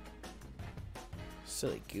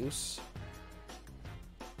 Silly goose.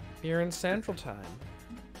 You're in Central Time.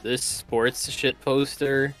 This sports shit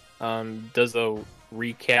poster does a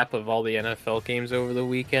recap of all the NFL games over the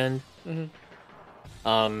weekend. Mm-hmm.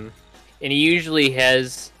 And he usually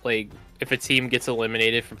has, like, if a team gets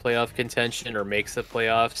eliminated from playoff contention or makes the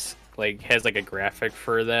playoffs, like, has like a graphic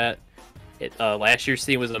for that. Last year's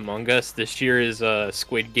team was Among Us. This year is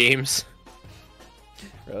Squid Games.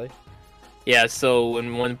 Really? Yeah, so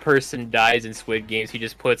when one person dies in Squid Games, he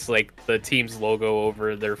just puts, like, the team's logo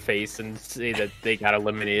over their face and say that they got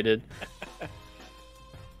eliminated.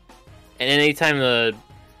 And anytime a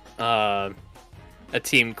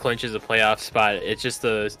team clinches a playoff spot, it's just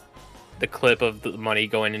the clip of the money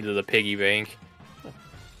going into the piggy bank.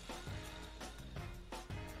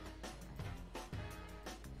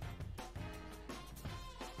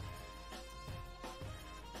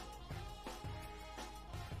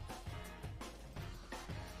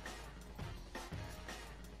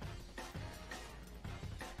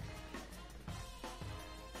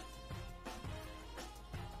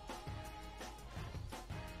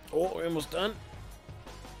 Oh, we're almost done.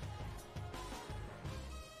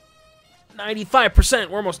 95%.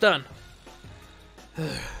 We're almost done.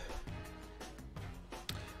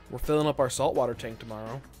 We're filling up our saltwater tank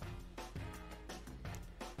tomorrow.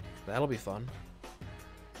 That'll be fun.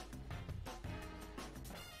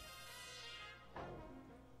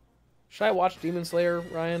 Should I watch Demon Slayer,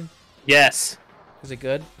 Ryan? Yes. Is it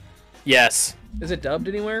good? Yes. Is it dubbed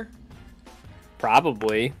anywhere?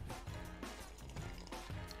 Probably.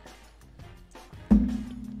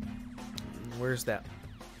 Where's that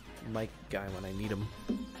Mike guy when I need him?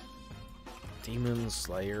 Demon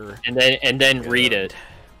Slayer. And then read it.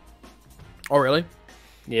 Oh, really?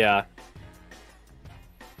 Yeah.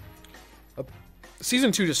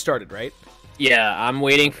 Season 2 just started, right? Yeah, I'm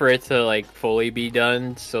waiting for it to, like, fully be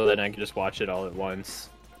done so that I can just watch it all at once.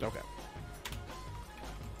 Okay.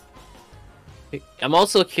 I'm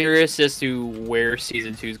also curious as to where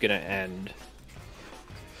season 2 is gonna end.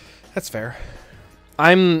 That's fair.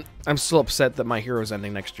 I'm still upset that My Hero's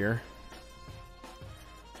ending next year.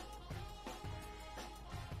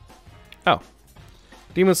 Oh.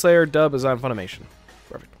 Demon Slayer dub is on Funimation.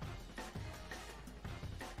 Perfect.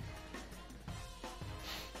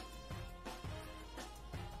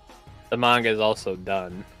 The manga is also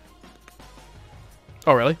done.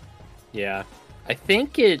 Oh, really? Yeah. I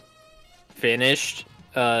think it finished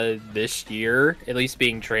this year, at least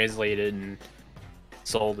being translated and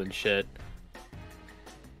sold and shit.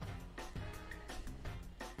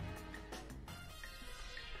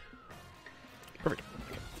 Perfect.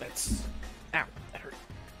 Okay, that's... Ow, that hurt.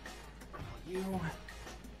 You...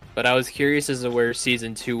 But I was curious as to where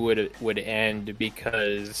season 2 would end,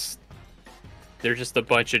 because there's just a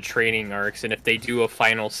bunch of training arcs, and if they do a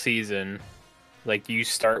final season, like, you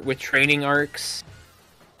start with training arcs.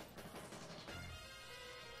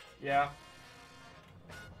 Yeah.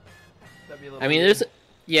 That'd be a little I mean, weird. there's...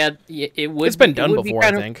 Yeah, it would... It's been it done would be before,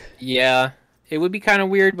 kind I of- think. Yeah, it would be kind of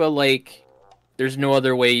weird, but, like, there's no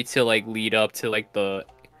other way to, like, lead up to, like, the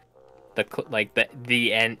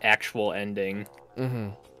end, actual ending. Mm-hmm.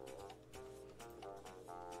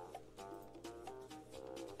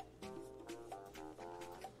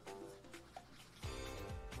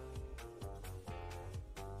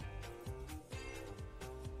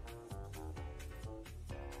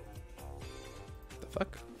 The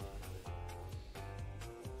fuck?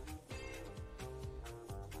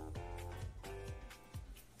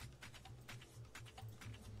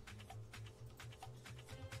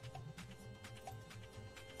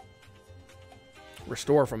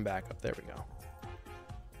 Restore from backup. There we go.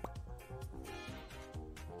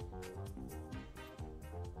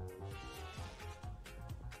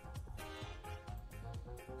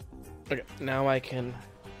 Okay, now I can.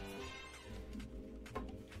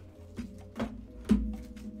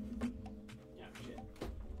 Yeah, shit.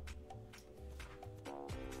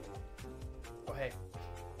 Oh, hey.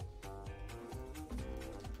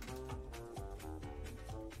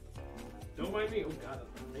 Don't mind me. Oh, God,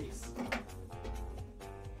 that's my face.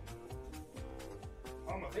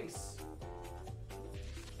 On my face.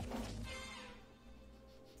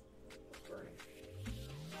 Burning.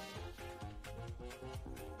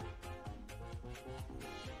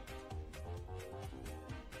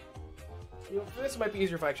 You know, this might be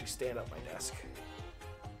easier if I actually stand up my desk.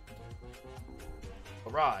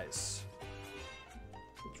 Arise.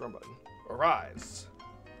 What's wrong button? Arise.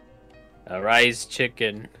 Arise,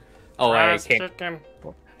 chicken. Oh, Arise, I can't. chicken.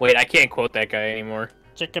 Wait, I can't quote that guy anymore.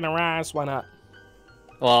 Chicken arise. Why not?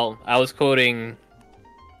 Well, I was quoting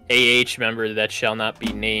AH member that shall not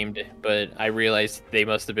be named, but I realized they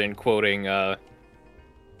must have been quoting Aqua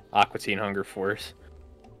Teen Hunger Force.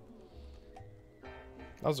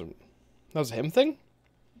 That was a him thing?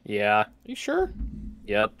 Yeah. Are you sure?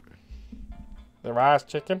 Yep. The rise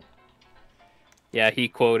chicken? Yeah, he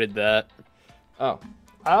quoted that. Oh.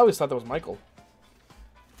 I always thought that was Michael.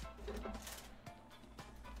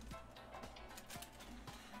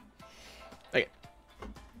 Okay.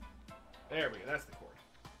 There we go. That's the chord.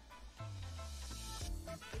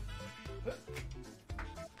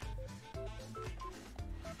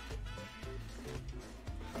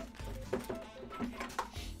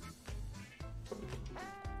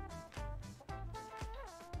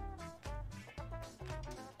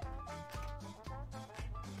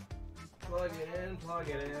 Plug it in, plug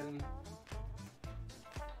it in.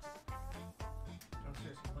 Oh,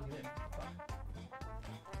 seriously, plug it in. Fuck.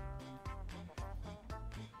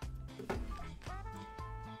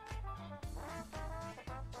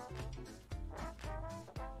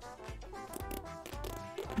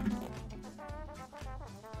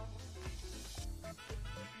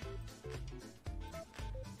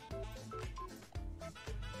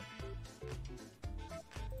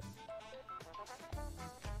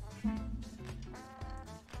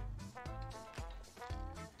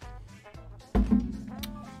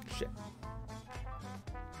 Shit.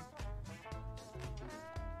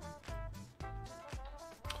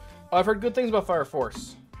 Oh, I've heard good things about Fire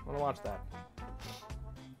Force. I want to watch that.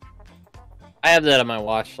 I have that on my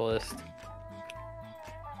watch list.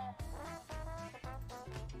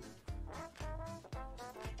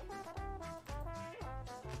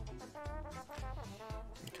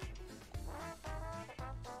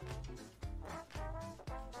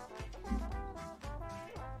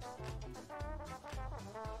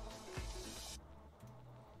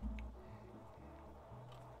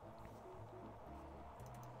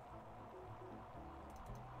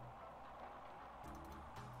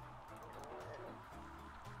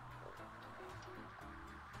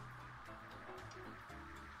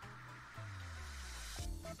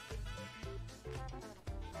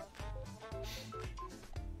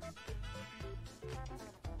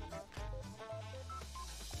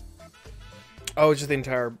 Oh, it's just the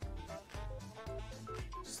entire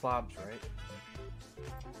slobs, right?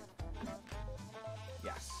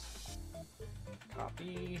 Yes.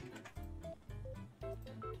 Copy.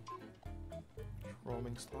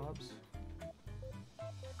 Roaming slobs.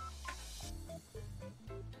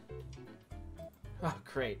 Oh,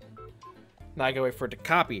 great. Now I gotta wait for it to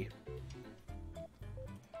copy.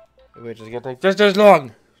 Which is gonna take just as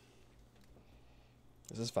long.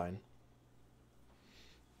 This is fine.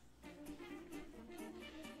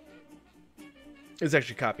 It's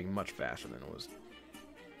actually copying much faster than it was.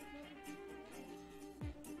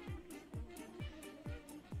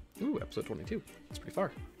 Ooh, episode 22. That's pretty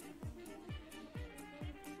far.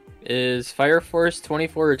 Is Fire Force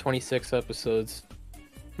 24 or 26 episodes?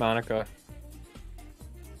 Monica.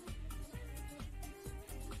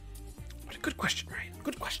 What a good question, Ryan.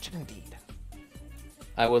 Good question indeed.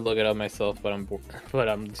 I would look it up myself, but I'm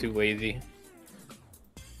too lazy.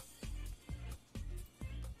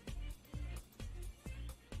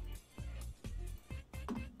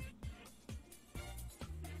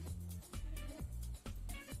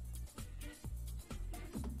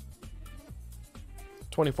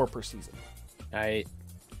 24 per season. I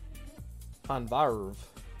On Varv.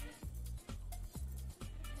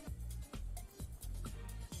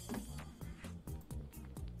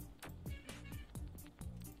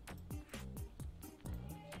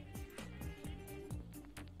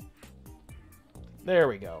 There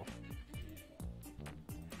we go.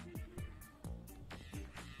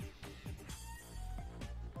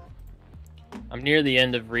 I'm near the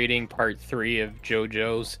end of reading part 3 of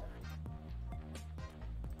JoJo's.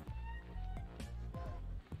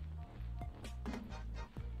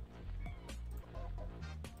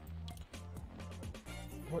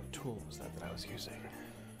 What tool was that I was using?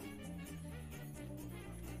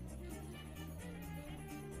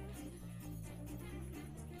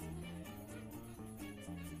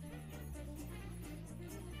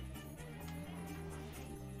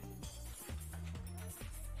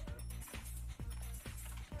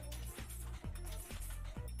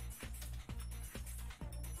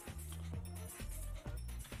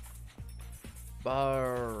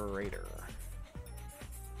 Barrator.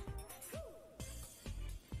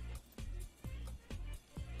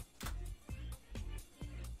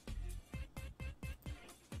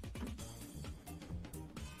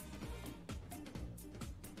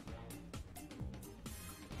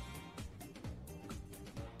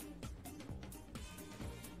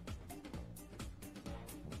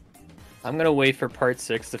 I'm gonna wait for part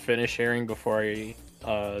 6 to finish airing before I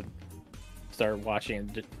start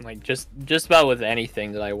watching it. Like just about with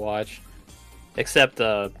anything that I watch, except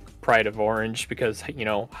Pride of Orange, because you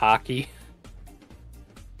know, hockey.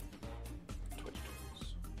 Twitch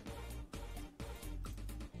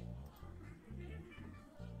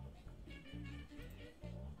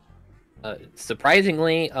tools.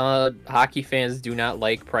 Surprisingly, hockey fans do not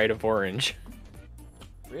like Pride of Orange.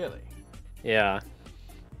 Really? Yeah.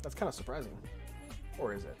 That's kind of surprising.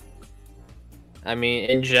 Or is it? I mean,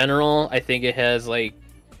 in general, I think it has like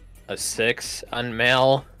a 6 on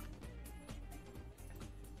Mal.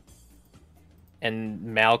 And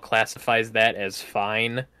Mal classifies that as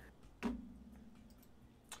fine.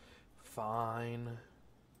 Fine.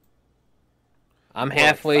 I'm More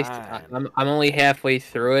halfway. like fine. I'm only halfway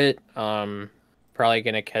through it. Probably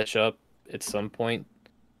gonna catch up at some point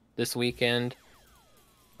this weekend.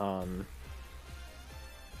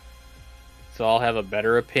 So I'll have a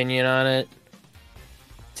better opinion on it.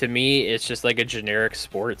 To me, it's just like a generic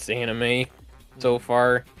sports anime so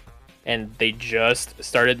far, and they just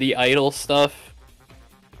started the idol stuff.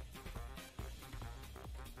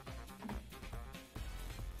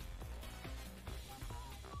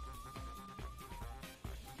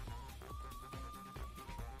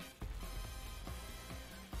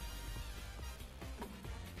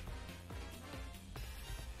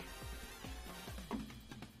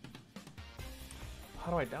 How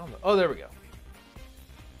do I download? Oh, there we go.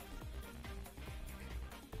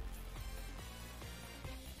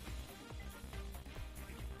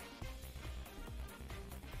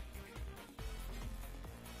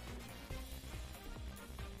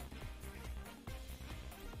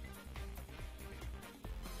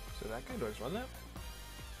 So that guy, do I just run that?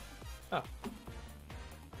 Oh.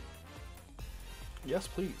 Yes,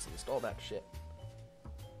 please, install that shit.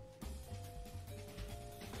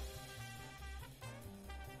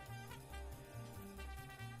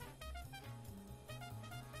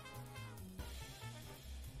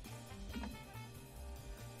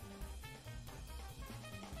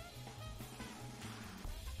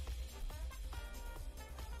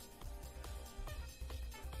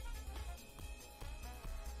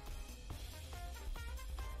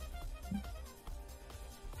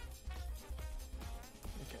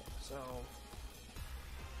 So,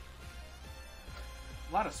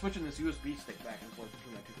 a lot of switching this USB stick back and forth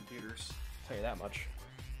between my two computers. I'll tell you that much.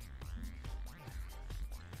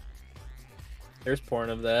 There's porn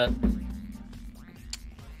of that.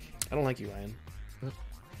 I don't like you, Ryan.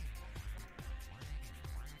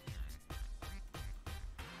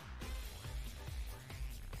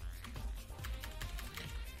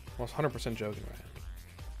 I was 100% joking, Ryan.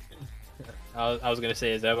 I was gonna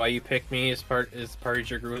say, is that why you picked me as part of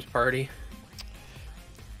your group's party?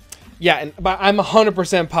 Yeah, but I'm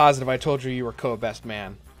 100% positive I told you were co-best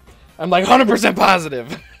man. I'm like 100%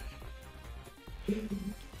 positive.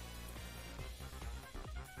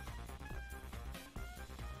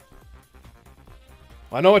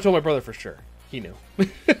 Well, I know I told my brother for sure. He knew.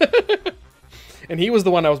 And he was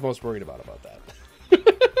the one I was most worried about that.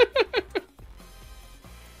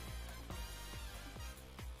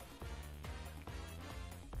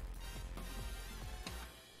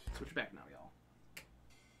 Switch back now, y'all.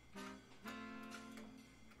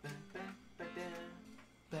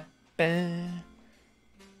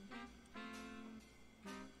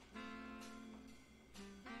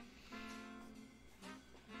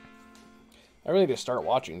 I really need to start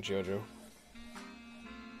watching JoJo.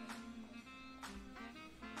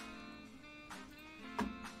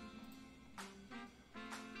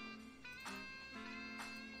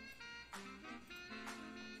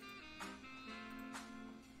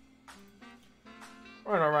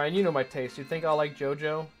 All right, Ryan, you know my taste. You think I'll like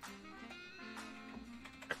JoJo?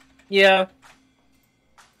 Yeah,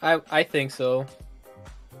 I think so.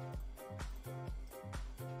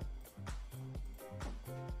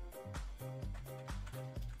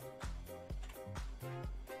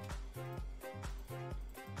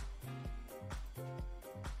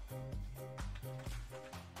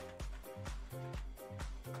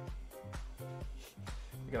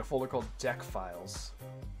 We got a folder called Deck Files.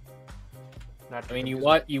 Not I mean, you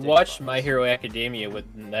confused with you Dick watched Files. My Hero Academia with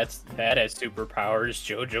that has superpowers.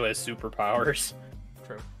 JoJo has superpowers.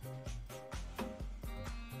 True.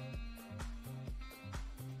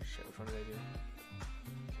 Shit, which one did I do?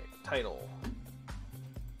 Okay, title.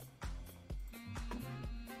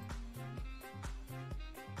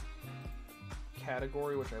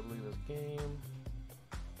 Category, which I believe is game.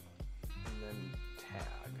 And then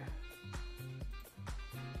tag.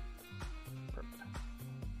 Perfect.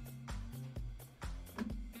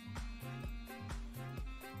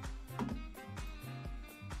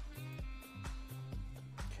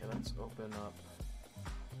 Okay, let's open up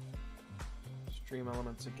Stream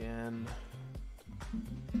Elements again.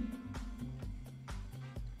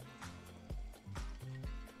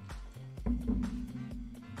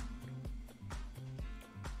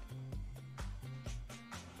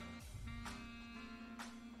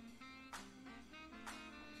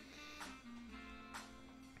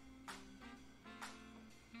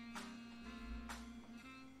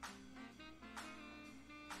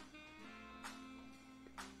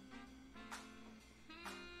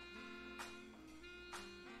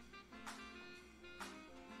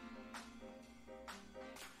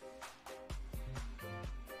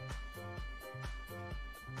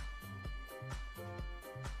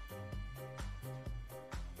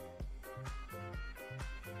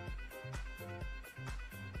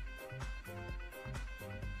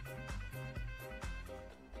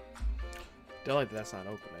 Don't like that that's not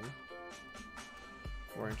opening.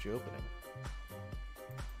 Why aren't you opening?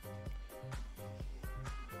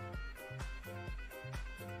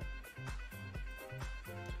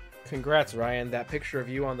 Congrats, Ryan. That picture of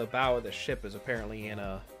you on the bow of the ship is apparently in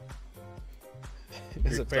a...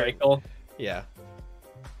 Cycle. Yeah.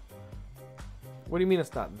 What do you mean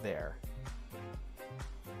it's not there?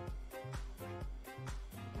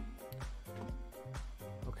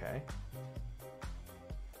 Okay.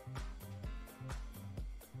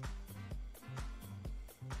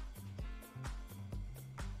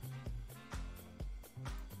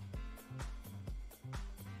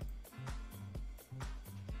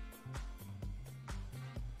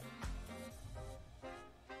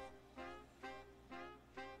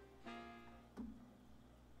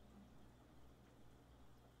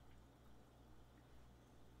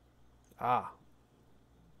 Ah.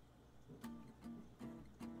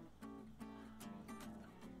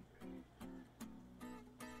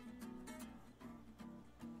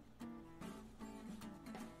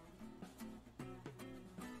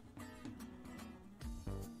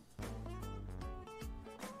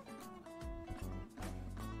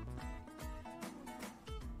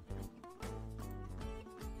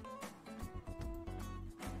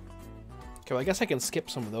 Okay, well, I guess I can skip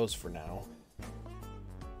some of those for now.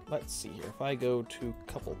 Let's see here. If I go to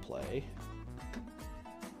couple play.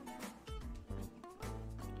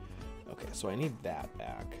 Okay, so I need that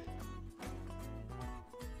back.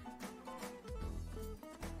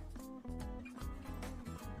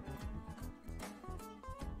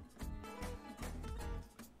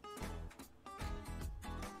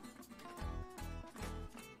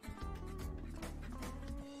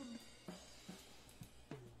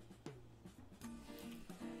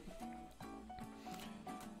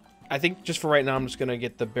 I think just for right now, I'm just going to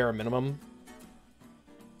get the bare minimum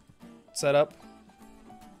set up.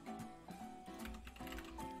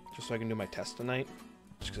 Just so I can do my test tonight.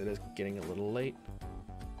 Just because it is getting a little late.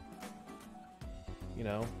 You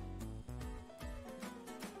know?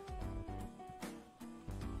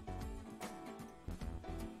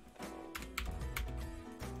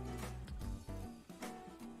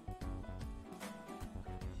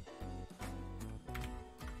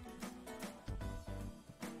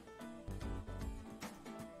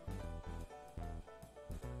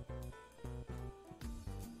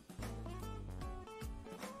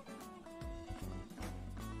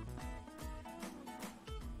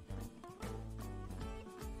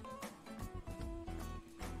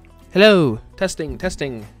 Hello! Testing,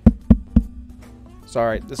 testing.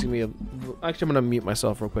 Sorry, this is gonna be a. Actually, I'm gonna mute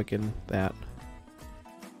myself real quick in that.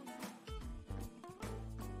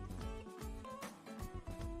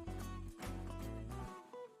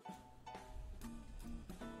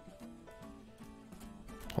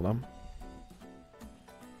 Hold on.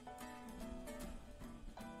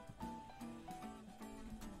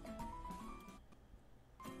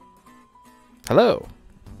 Hello.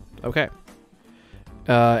 Okay.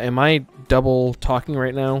 Am I double talking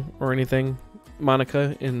right now or anything,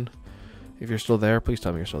 Monica? If you're still there, please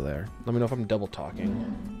tell me you're still there. Let me know if I'm double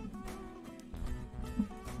talking.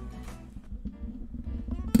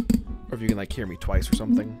 Or if you can like hear me twice or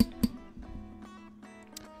something.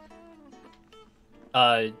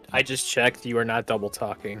 I just checked. You are not double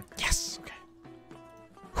talking. Yes. Okay.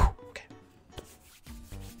 Whew, okay.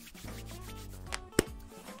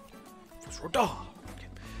 Okay.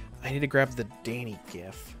 I need to grab the Danny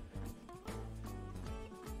gif.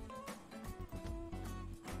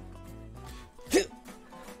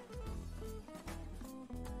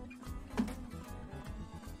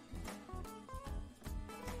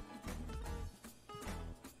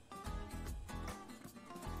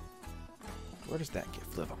 Where does that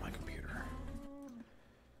gif live on my computer?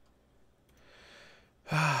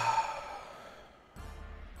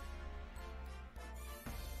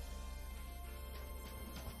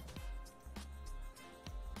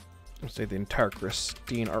 I'll say the entire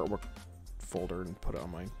Christine artwork folder and put it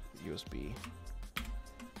on my USB.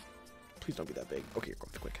 Please don't be that big. Okay, you're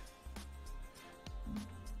going too quick.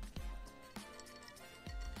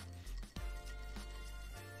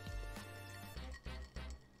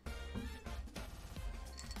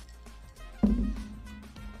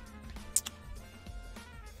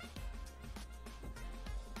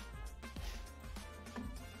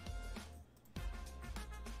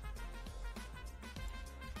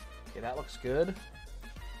 Okay, that looks good.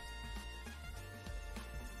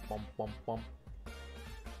 Bum, bum, bum.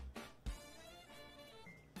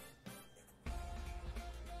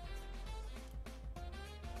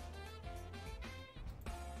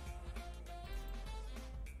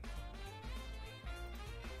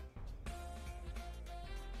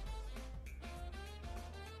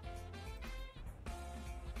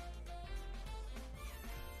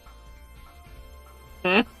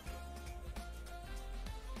 Hmm?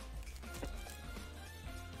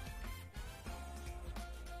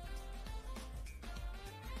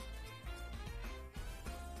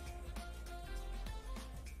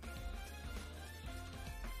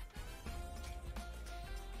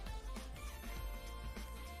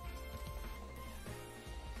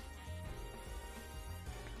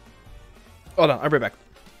 Hold on, I'll be right back.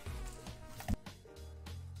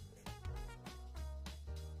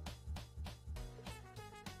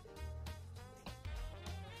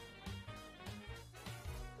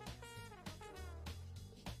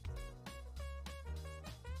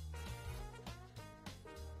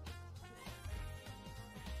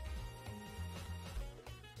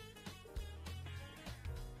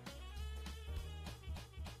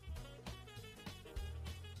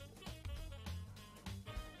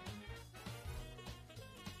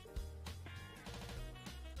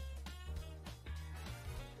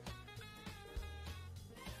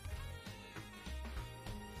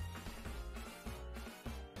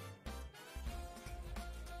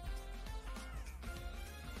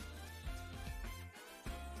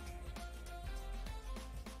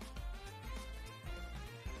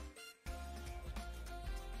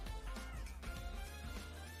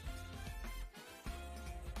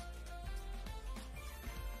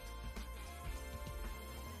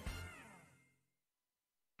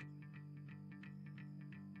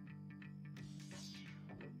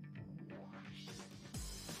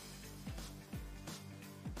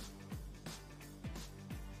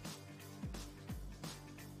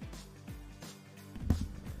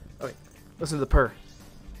 Okay, listen to the purr.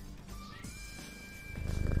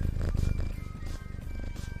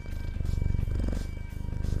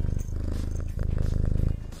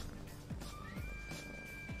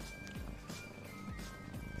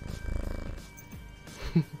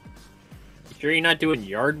 You sure you're not doing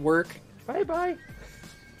yard work? Bye bye.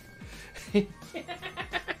 Yeah,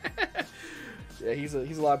 he's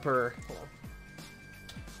a lot of purr. Hold on.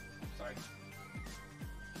 Sorry.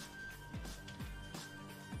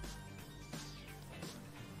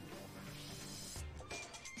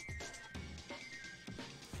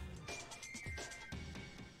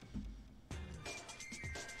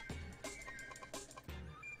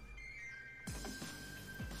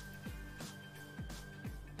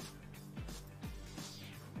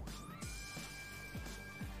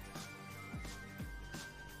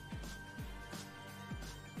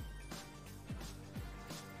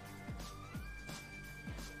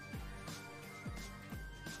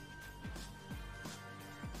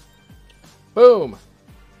 Boom.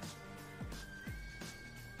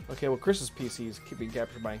 Okay, well, Chris's PC is being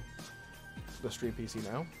captured by the stream PC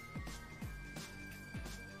now.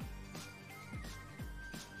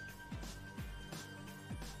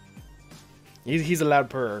 He's a loud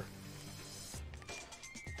purr.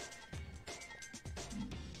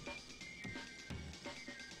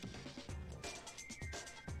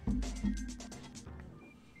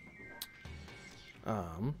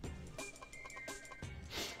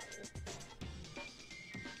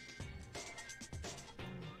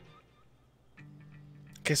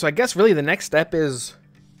 Okay, so I guess really the next step is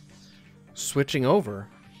switching over.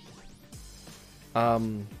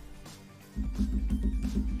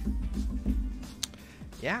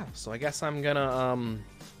 Yeah, so I guess I'm gonna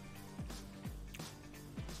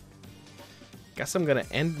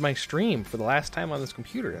end my stream for the last time on this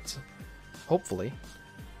computer. That's hopefully.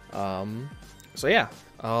 So yeah,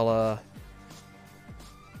 I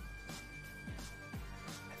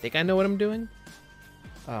think I know what I'm doing.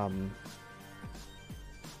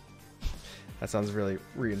 That sounds really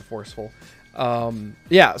reinforceful.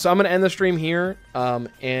 Yeah, so I'm gonna end the stream here,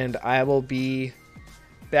 and I will be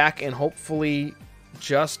back in hopefully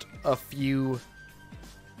just a few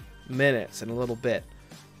minutes, in a little bit.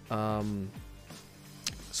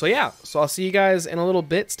 So yeah, so I'll see you guys in a little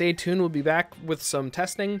bit. Stay tuned. We'll be back with some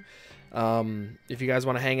testing. If you guys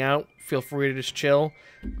want to hang out, feel free to just chill.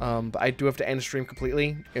 But I do have to end the stream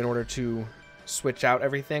completely in order to switch out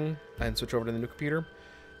everything and switch over to the new computer.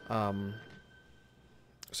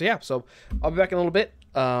 So yeah, so I'll be back in a little bit.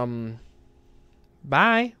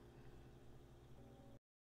 Bye.